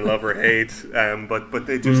 either you kind of love or hate. But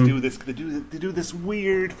they just do this. They do this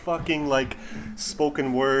weird fucking like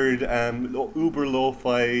spoken word, uber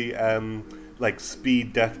lo-fi, like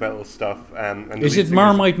speed death metal stuff. And the Is lead it singer's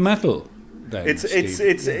Marmite metal then, Steve?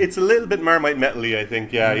 it's a little bit Marmite metally, I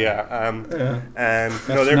think. Yeah, Yeah. yeah. Yeah. And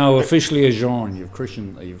That's now officially a genre. You've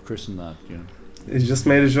christened that. It's just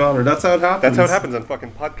made a genre. That's how it that's how it happens. happens on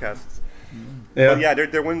fucking podcasts. But Yeah. yeah,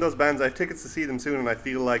 they're one of those bands. I have tickets to see them soon, and I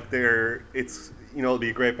feel like it'll be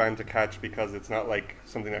a great band to catch because it's not like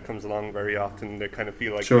something that comes along very often. They kind of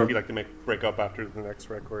Sure. feel like they break up after the next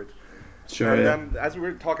record. Sure. And Yeah. as we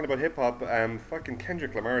were talking about hip hop, fucking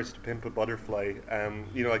Kendrick Lamar's "To Pimp a Butterfly,"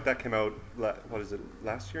 like that came out. What is it?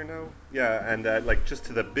 Last year now? Yeah, and like just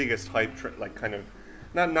to the biggest hype, like kind of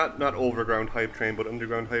not overground hype train, but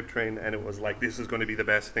underground hype train, and it was like this is going to be the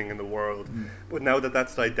best thing in the world. But now that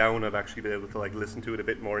that's died down, I've actually been able to like listen to it a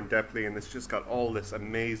bit more in depthly, and it's just got all this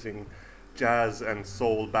amazing jazz and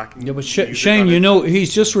soul backing Yeah, but music Shane, on it.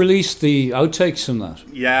 he's just released the outtakes from that.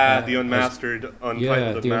 Yeah, the As untitled the unmastered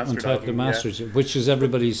Untitled album. Yeah, Masters, which is but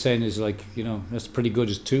everybody's saying is like that's pretty good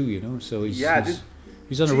as two. So yeah,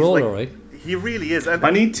 he's on a geez, roll, like all right. he really is, and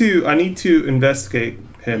I need to investigate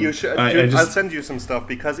you him. should, I dude. I'll just send you some stuff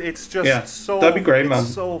because it's yeah. just That'd be great, it's man.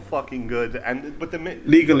 so fucking good. And but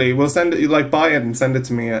Legally, we'll send it. Like buy it and send it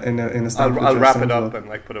to me in a stamp I'll address wrap it up envelope. and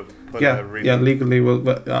like put a Yeah. Yeah. really Legally,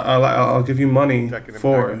 but I'll give you money checking and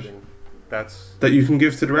for it packaging. That's that you can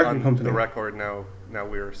give to the record on the company. record now. Now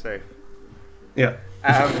we're safe. Yeah.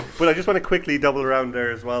 But I just want to quickly double around there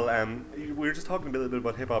as well. We were just talking a little bit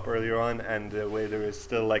about hip hop earlier on, and the way there is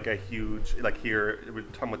still like a huge like here we're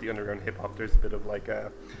talking about the underground hip hop. There's a bit of like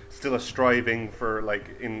still a striving for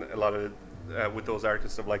like in a lot of with those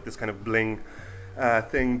artists of like this kind of bling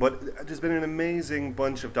thing. But there's been an amazing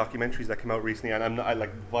bunch of documentaries that came out recently, and I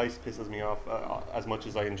like Vice pisses me off as much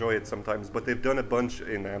as I enjoy it sometimes. But they've done a bunch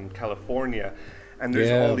in California, and Yeah,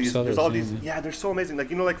 I saw there's those. all Yeah, these, yeah. yeah, they're so amazing.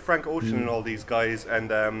 Like like Frank Ocean and all these guys, and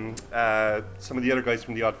some of the other guys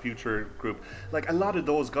from the Odd Future group. Like a lot of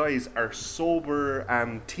those guys are sober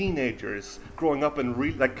teenagers growing up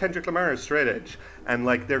in like Kendrick Lamar is straight edge, and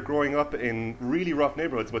like they're growing up in really rough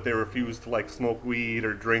neighborhoods, but they refuse to like smoke weed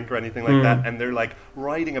or drink or anything like that, and they're like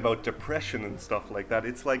writing about depression and stuff like that.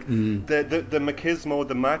 It's like the machismo,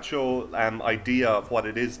 the macho idea of what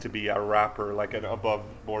it is to be a rapper, like an above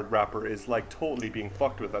board rapper, is like totally being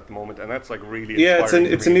fucked with at the moment, and that's like really Yeah. inspiring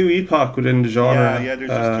to It's a me. new epoch within the Yeah, genre. yeah. There's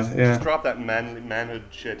Yeah. just drop that manhood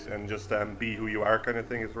shit and just be who you are kind of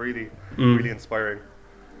thing. It's really really Mm. inspiring.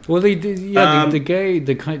 Well, the Um. gay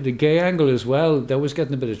the gay angle as well. That was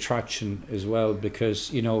getting a bit of traction as well because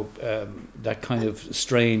that kind of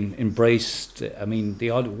strain embraced. I mean,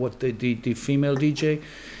 the female DJ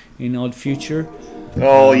in Odd Future.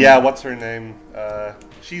 Oh yeah, what's her name?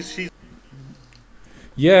 She's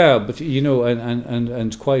Yeah, but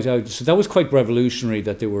and quite out. So that was quite revolutionary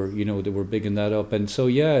that they were bigging that up, and so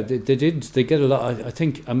yeah, they get a lot. I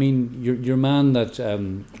think. I mean, your man that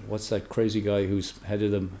what's that crazy guy who's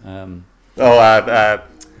headed them? oh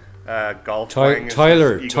golf wang is his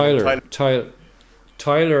Tyler, ego name. Tyler, Tyler.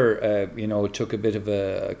 Tyler, Tyler, took a bit of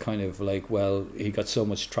a kind of like, well, he got so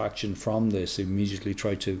much traction from this, he immediately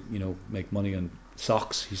tried to, make money on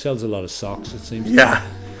socks. He sells a lot of socks, it seems. Yeah,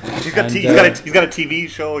 And he's got a TV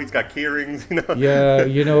show. He's got key rings. yeah,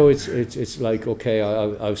 it's like, okay,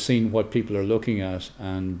 I've seen what people are looking at,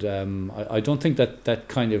 and I don't think that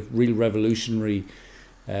kind of real revolutionary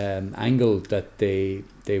angle that they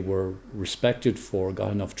were respected for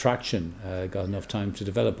got enough traction, got enough time to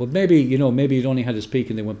develop. But maybe it only had its peak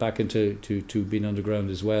and they went back into to being underground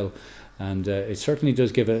as well. And it certainly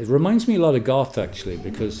does it reminds me a lot of goth actually,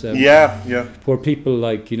 because Yeah, yeah. where people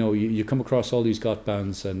like you come across all these goth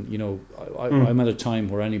bands, and I'm at a time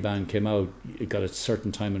where any band came out, it got a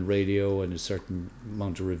certain time in radio and a certain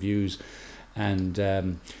amount of reviews, and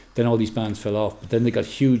then all these bands fell off, but then they got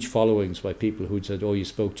huge followings by people who said, oh, you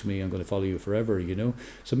spoke to me, I'm going to follow you forever.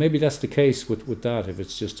 So maybe that's the case with that, if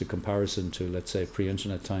it's just a comparison to, let's say,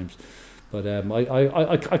 pre-internet times. But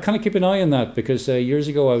I kind of keep an eye on that, because years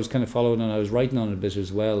ago I was kind of following, and I was writing on it a bit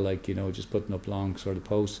as well, like just putting up long sort of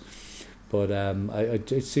posts. But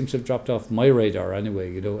it seems to have dropped off my radar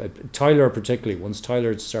anyway. Tyler particularly. Once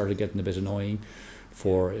Tyler started getting a bit annoying,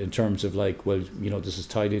 in terms of like, well, this is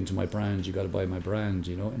tied into my brand. You got to buy my brand,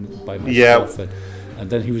 and buy my Yeah. stuff. And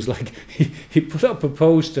then he was like, he put up a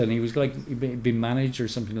post, and he was like, he'd been managed or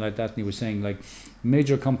something like that, and he was saying like,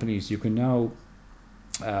 major companies, you can now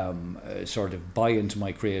sort of buy into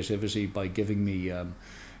my creativity by giving me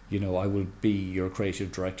I will be your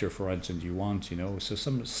creative director for anything you want, So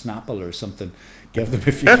some Snapple or something, give them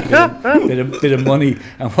a few bit of money.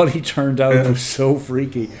 And what he turned out was so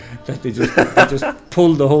freaky that they just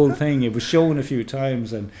pulled the whole thing. It was shown a few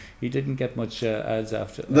times, and he didn't get much ads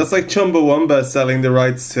after. That's like Chumbawamba selling the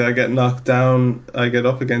rights to I Get Knocked Down, I Get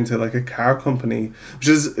Up Again to like a car company, which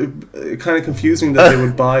is kind of confusing that they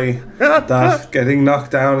would buy that, getting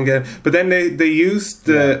knocked down again. But then they used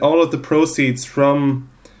all of the proceeds from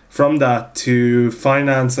that to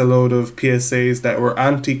finance a load of PSAs that were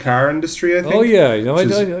anti-car industry, I think. Oh yeah,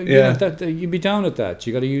 that you'd be down at that.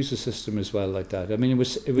 You got to use the system as well like that. I mean, it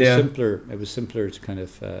was simpler. It was simpler to kind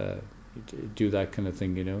of do that kind of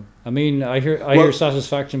thing. I mean, I hear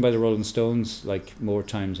Satisfaction by the Rolling Stones like more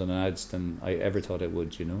times on ads than I ever thought it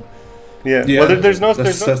would. Yeah. Yeah, Well, there's no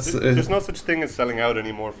such thing as selling out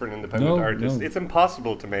anymore for an independent No, artist. no. It's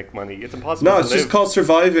impossible to make money. It's impossible No, to it's live. just called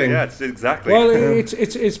surviving. Yeah, it's exactly. Well,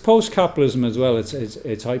 it's post-capitalism as well.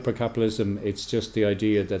 It's hyper-capitalism. It's just the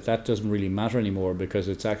idea that doesn't really matter anymore because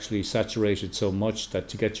it's actually saturated so much that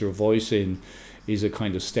to get your voice in is a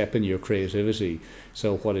kind of step in your creativity.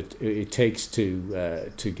 So what it takes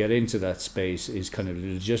to get into that space is kind of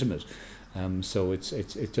legitimate. So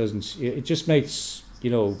it doesn't. It just makes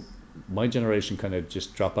my generation kind of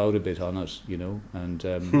just drop out a bit on it,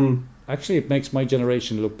 and actually it makes my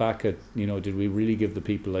generation look back at, did we really give the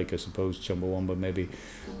people like, I suppose, Chumbawamba maybe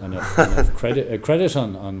enough credit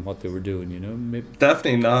on what they were doing, maybe,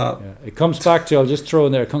 Definitely not. yeah. It comes back to, I'll just throw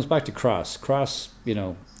in there, it comes back to Crass,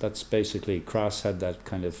 that's basically, Crass had that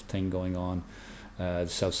kind of thing going on,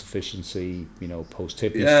 self-sufficiency,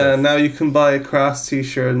 post-hippie Yeah, stuff. now you can buy a Crass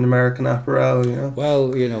t-shirt in American Apparel. Well,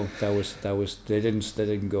 that was they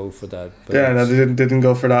didn't go for that. But Yeah, no, they didn't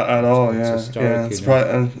go for that at all. it's Yeah,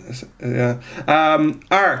 historic, it's yeah.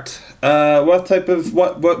 Art. What type of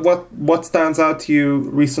what stands out to you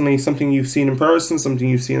recently? Something you've seen in person, something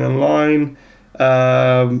you've seen online.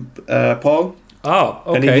 Paul, Oh,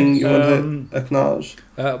 okay. anything you want to acknowledge?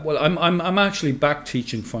 Well, I'm actually back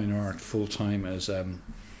teaching fine art full time as in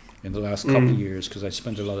the last couple of years because I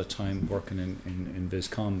spent a lot of time working in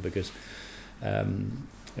Viscom because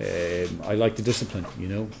I like the discipline,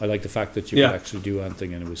 I like the fact that you could actually do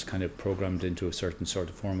anything and it was kind of programmed into a certain sort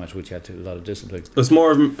of format which had a lot of discipline. It's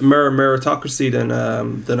more meritocracy than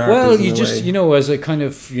art. Well, you just as a kind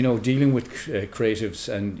of dealing with creatives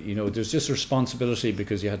and there's just responsibility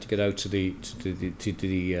because you had to get out to the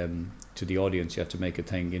audience. You have to make a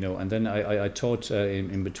thing, and then I taught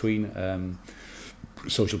in between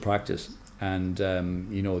social practice, and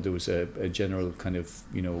there was a general kind of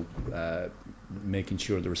making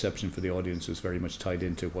sure the reception for the audience was very much tied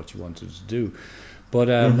into what you wanted to do. But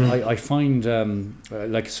I find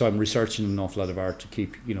so I'm researching an awful lot of art to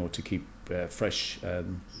keep fresh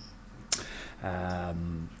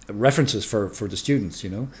references for the students,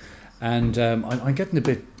 and I'm getting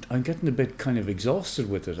a bit kind of exhausted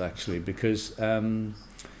with it actually because I'll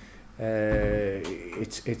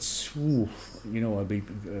be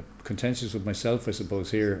contentious with myself, I suppose,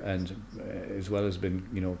 here, and as well as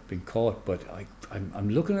been caught. But I'm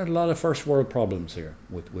looking at a lot of first world problems here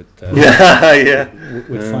with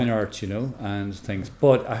fine art, and things.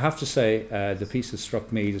 But I have to say, the piece that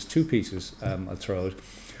struck me. There's two pieces I'll throw out.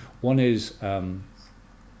 One is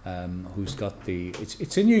who's got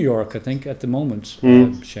it's in New York, I think, at the moment,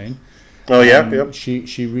 Shane. Oh yeah.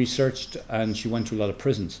 She researched and she went to a lot of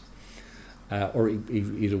prisons. Or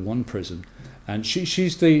either one prison, and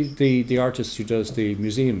she's the artist who does the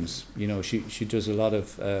museums. She does a lot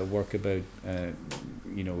of work about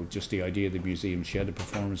just the idea of the museum. She had a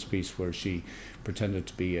performance piece where she pretended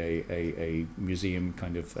to be a museum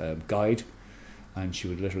kind of guide, and she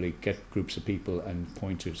would literally get groups of people and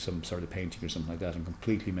point to some sort of painting or something like that and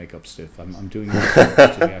completely make up stuff. I'm doing it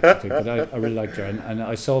to the actual thing, but I really liked her, and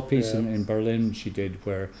I saw a piece in Berlin she did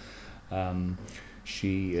where.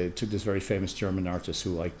 She took this very famous German artist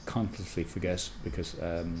who I constantly forget because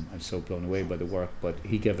I'm so blown away by the work. But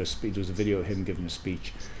he gave a speech. There was a video of him giving a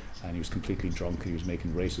speech, and he was completely drunk and he was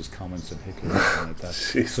making racist comments on Hitler and something like that.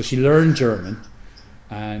 So she learned German,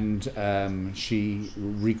 and she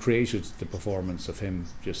recreated the performance of him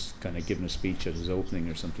just kind of giving a speech at his opening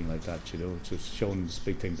or something like that. Just showing this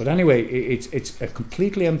big thing. But anyway, it's a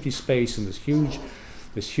completely empty space in this huge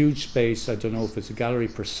space. I don't know if it's a gallery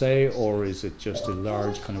per se or is it just a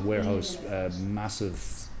large kind of warehouse, massive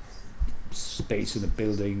space in a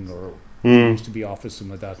building, or it used to be office,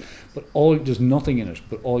 something like that. But there's nothing in it,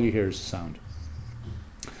 but all you hear is the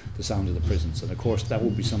sound of the prisons, and of course that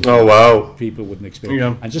would be something Oh wow. people wouldn't expect.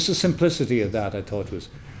 And just the simplicity of that, I thought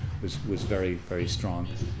was very very strong.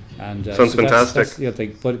 And Sounds so that's fantastic. the other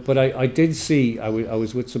thing. But I did see I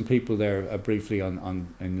was with some people there briefly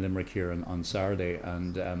on in Limerick here on Saturday,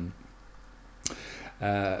 and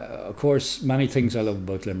of course many things I love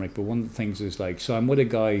about Limerick. But one of the things is like, so I'm with a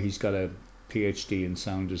guy, he's got a PhD in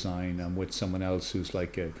sound design. I'm with someone else who's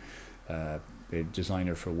like a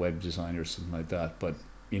designer for web design or something like that. But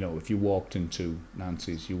if you walked into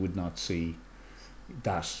Nancy's, you would not see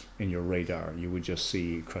that in your radar. You would just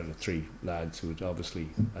see a crowd of three lads who would obviously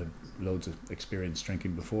had loads of experience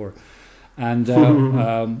drinking before. And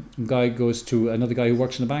guy goes to another guy who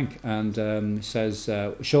works in the bank, and says,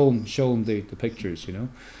 show him the pictures,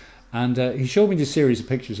 And he showed me this series of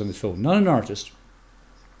pictures on his phone. Not an artist,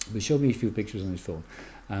 but he showed me a few pictures on his phone.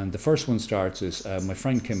 And the first one starts as my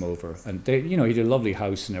friend came over, and he had a lovely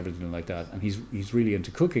house and everything like that, and he's really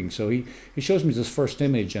into cooking. So he shows me this first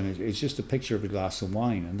image, and it's just a picture of a glass of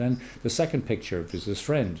wine. And then the second picture is his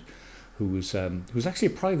friend, who's actually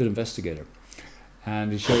a private investigator,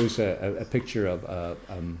 and he shows a picture of a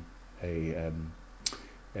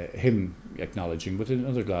him acknowledging with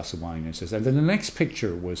another glass of wine. And says, and then the next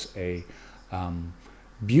picture was a um,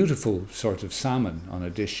 beautiful sort of salmon on a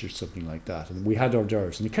dish or something like that. And we had hors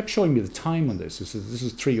d'oeuvres, and he kept showing me the time on this. He says this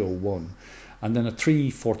is 3:01, and then at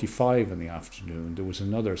 3:45 in the afternoon there was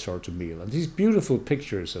another sort of meal, and these beautiful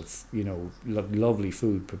pictures of lovely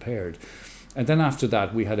food prepared. And then after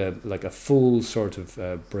that we had a full sort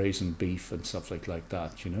of braised beef and stuff like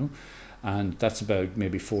that, and that's about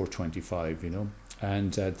maybe 4:25,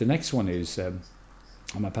 And the next one is. And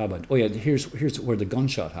my pal went, oh yeah, here's where the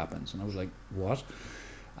gunshot happens, and I was like, what?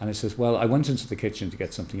 And he says, well, I went into the kitchen to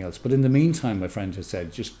get something else, but in the meantime, my friend has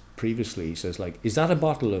said just previously, he says, like, is that a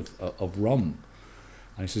bottle of rum?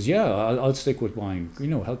 And he says, yeah, I'll stick with wine,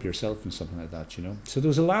 help yourself and something like that, So there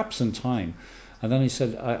was a lapse in time, and then he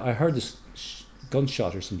said, I heard this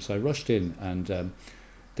gunshot or something, so I rushed in, and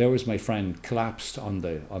there was my friend collapsed on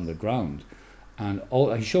the ground, and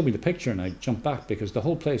he showed me the picture, and I jumped back because the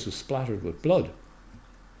whole place was splattered with blood.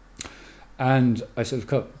 And I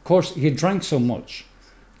said, of course, he had drank so much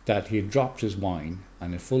that he had dropped his wine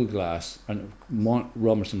and a full glass and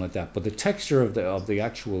rum or something like that, but the texture of the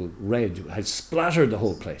actual red had splattered the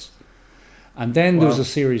whole place. And then there was a Wow.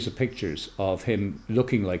 series of pictures of him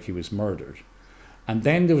looking like he was murdered. And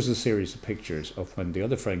then there was a series of pictures of when the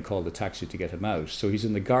other friend called the taxi to get him out. So he's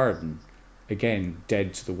in the garden, again,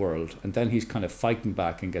 dead to the world. And then he's kind of fighting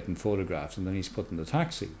back and getting photographs. And then he's put in the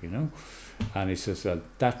taxi. And he says, well,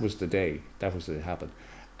 that was the day. That was the day it happened.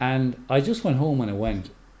 And I just went home and I went,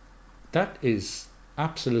 that is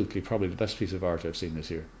absolutely probably the best piece of art I've seen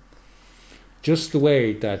this year. Just the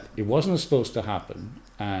way that it wasn't supposed to happen,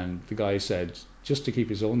 and the guy said just to keep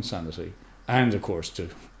his own sanity, and of course to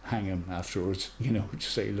hang him afterwards, to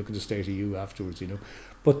say, look at the state of you afterwards.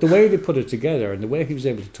 But the way they put it together and the way he was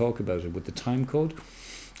able to talk about it with the time code,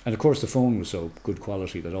 and of course the phone was so good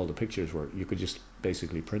quality that all the pictures were, you could just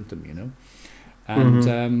basically print them. And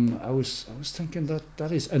Mm-hmm. I was thinking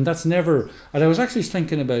that is, and that's never. And I was actually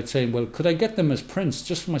thinking about saying, well, could I get them as prints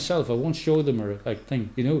just for myself? I won't show them or like thing,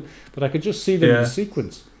 but I could just see them in Yeah.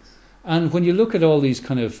 sequence. And when you look at all these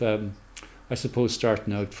kind of, I suppose,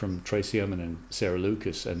 starting out from Tracy Emin and Sarah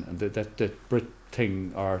Lucas and that Brit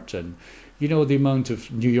thing art, and the amount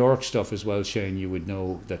of New York stuff as well, Shane, you would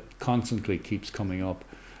know that constantly keeps coming up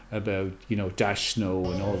about Dash Snow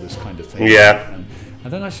and all this kind of thing, and, Yeah. and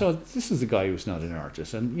and then I saw this is a guy who's not an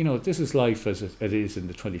artist, and this is life as it is in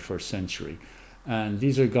the 21st century, and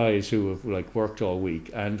these are guys who have like worked all week,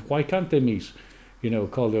 and why can't they meet,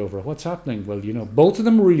 called over, what's happening? Well, both of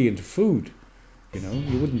them are really into food.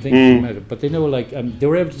 You wouldn't think if you met Mm. him, but they know, like, they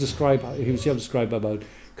were able to describe. He was able to describe about,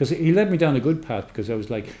 because he led me down a good path, because I was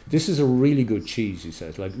like, this is a really good cheese. He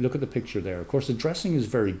says, like, look at the picture there. Of course, the dressing is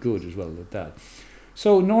very good as well with that.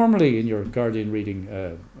 So normally in your Guardian reading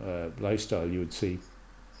lifestyle, you would see,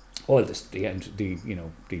 oh, the end,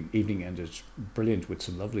 the evening ended brilliant with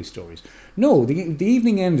some lovely stories. No, the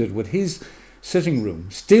evening ended with his sitting room,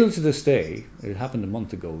 still to this day, it happened a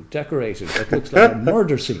month ago, decorated. It looks like a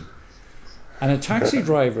murder scene. And a taxi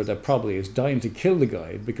driver that probably is dying to kill the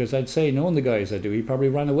guy, because I'd say, knowing the guy as I do, he probably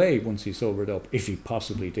ran away once he sobered up, if he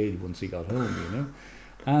possibly did once he got home.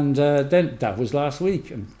 And then that was last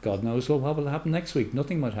week, and God knows what will happen next week.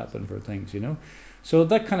 Nothing might happen for things. So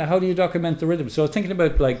that kind of, how do you document the rhythm? So thinking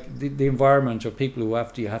about like the environment of people who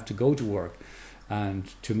have to go to work and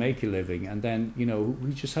to make a living, and then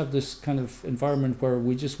we just have this kind of environment where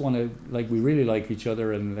we just want to, like, we really like each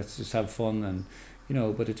other and let's just have fun, and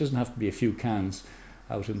but it doesn't have to be a few cans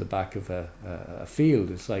out in the back of a field.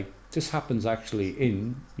 It's like this happens actually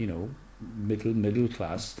in middle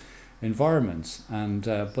class environments. And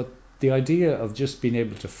but the idea of just being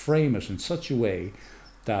able to frame it in such a way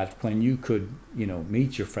that when you could,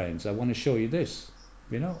 meet your friends, I want to show you this.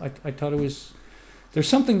 I thought it was there's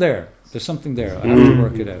something there. There's something there. I have to Mm.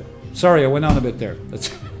 work it out. Sorry, I went on a bit there. That's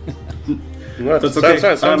No, That's sounds, okay.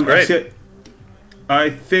 sounds, sounds great. Actually, I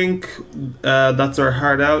think that's our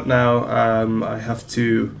heart out now. I have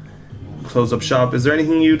to close up shop. Is there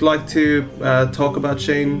anything you'd like to talk about,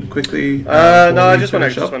 Shane, quickly No, before I we just want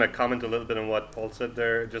to finish up? comment a little bit on what Paul said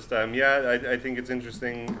there. Just yeah, I think it's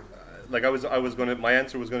interesting. Like I was going to my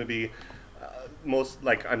answer was going to be most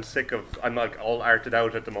like I'm like all arted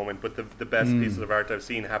out at the moment, but the best pieces of art I've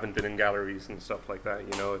seen haven't been in galleries and stuff like that.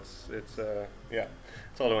 It's yeah,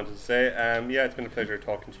 that's all I wanted to say. Yeah, it's been a pleasure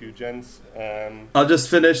talking to you, gents. I'll just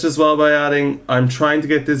finish as well by adding I'm trying to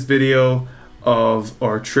get this video of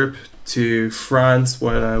our trip to France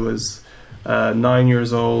when I was 9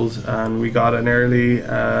 years old, and we got an early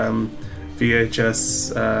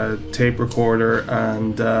VHS tape recorder,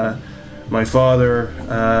 and my father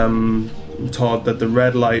thought that the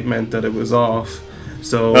red light meant that it was off.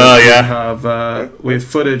 So Oh we yeah. have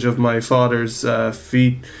footage of my father's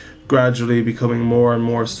feet gradually becoming more and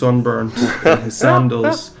more sunburnt in his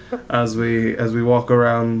sandals as we walk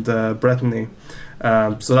around Brittany.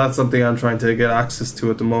 So that's something I'm trying to get access to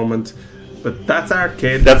at the moment. But that's art,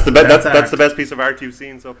 kid. That's the best piece of art you've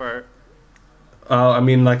seen so far. I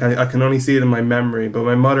mean, like I can only see it in my memory. But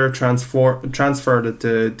my mother transferred it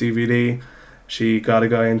to DVD. She got a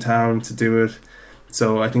guy in town to do it.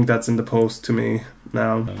 So I think that's in the post to me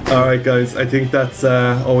now. All right, guys. I think that's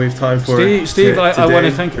all we have time for. Steve, I want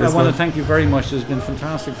to today, thank you very much. It's been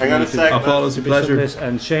fantastic for Hang on me a sec. Paul, it's a to be some of pleasure. this.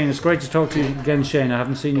 And Shane, it's great to talk to you again, Shane. I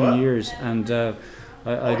haven't seen you in What? years, and I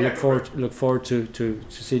yeah, look forward to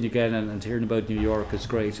seeing you again and hearing about New York. It's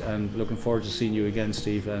great, and looking forward to seeing you again,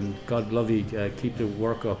 Steve. And God love you. Keep the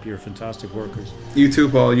work up. You're fantastic workers. You too,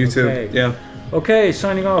 Paul. You too. Okay. Yeah. Okay,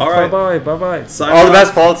 signing off. All Bye right. bye. Bye bye. Sign All the off.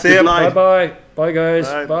 best, Paul. See Good you. Bye night. bye. Bye guys.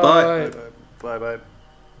 Bye. Bye. Bye. Bye. Bye. Bye. Bye.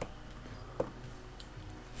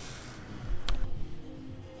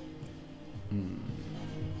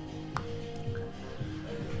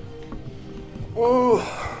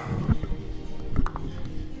 Oh.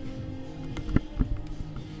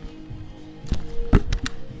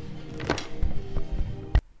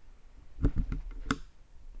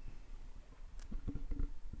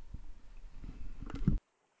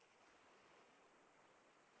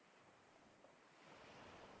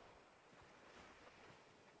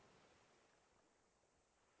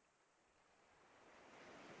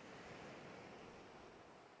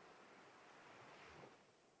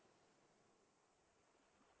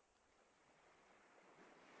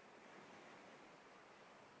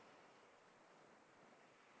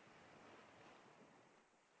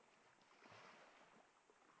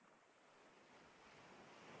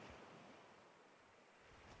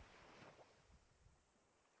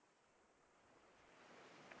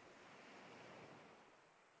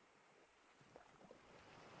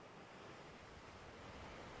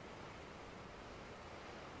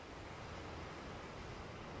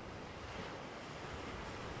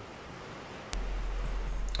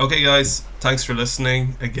 Okay, guys, thanks for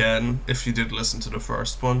listening again. If you did listen to the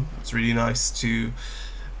first one, it's really nice to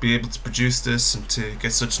be able to produce this and to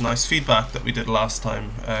get such nice feedback that we did last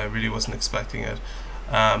time. I really wasn't expecting it.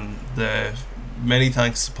 The many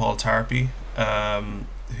thanks to Paul Tarpey,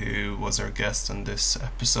 who was our guest on this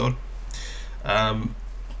episode.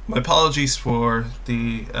 My apologies for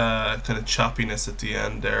the kind of choppiness at the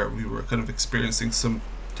end there. We were kind of experiencing some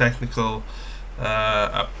technical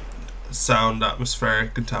sound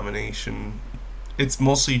atmospheric contamination. It's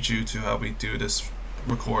mostly due to how we do this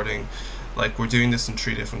recording. Like, we're doing this in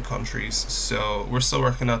 3 different countries, so we're still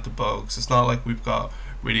working out the bugs. It's not like we've got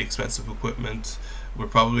really expensive equipment. We're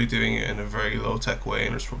probably doing it in a very low tech way,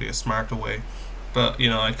 and there's probably a smarter way. But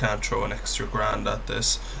I can't throw an extra grand at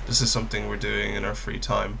this. This is something we're doing in our free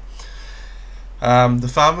time.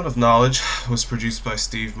 The Famine of Knowledge was produced by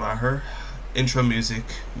Steve Maher. Intro music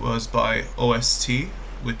was by OST,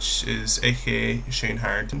 which is aka Shane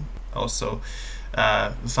Harrington. Also,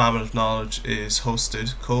 The Famine of Knowledge is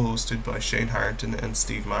co-hosted by Shane Harrington and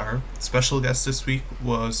Steve Maher. Special guest this week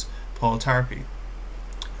was Paul Tarpey.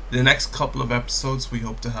 The next couple of episodes, we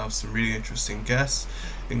hope to have some really interesting guests,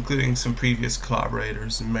 including some previous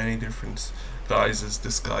collaborators in many different guises,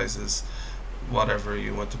 disguises, whatever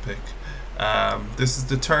you want to pick. This is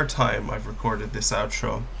the third time I've recorded this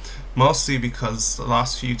outro, mostly because the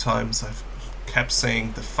last few times I've kept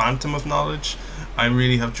saying the Phantom of Knowledge. I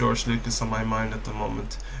really have George Lucas on my mind at the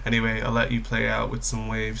moment. Anyway, I'll let you play out with some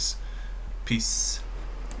waves. Peace.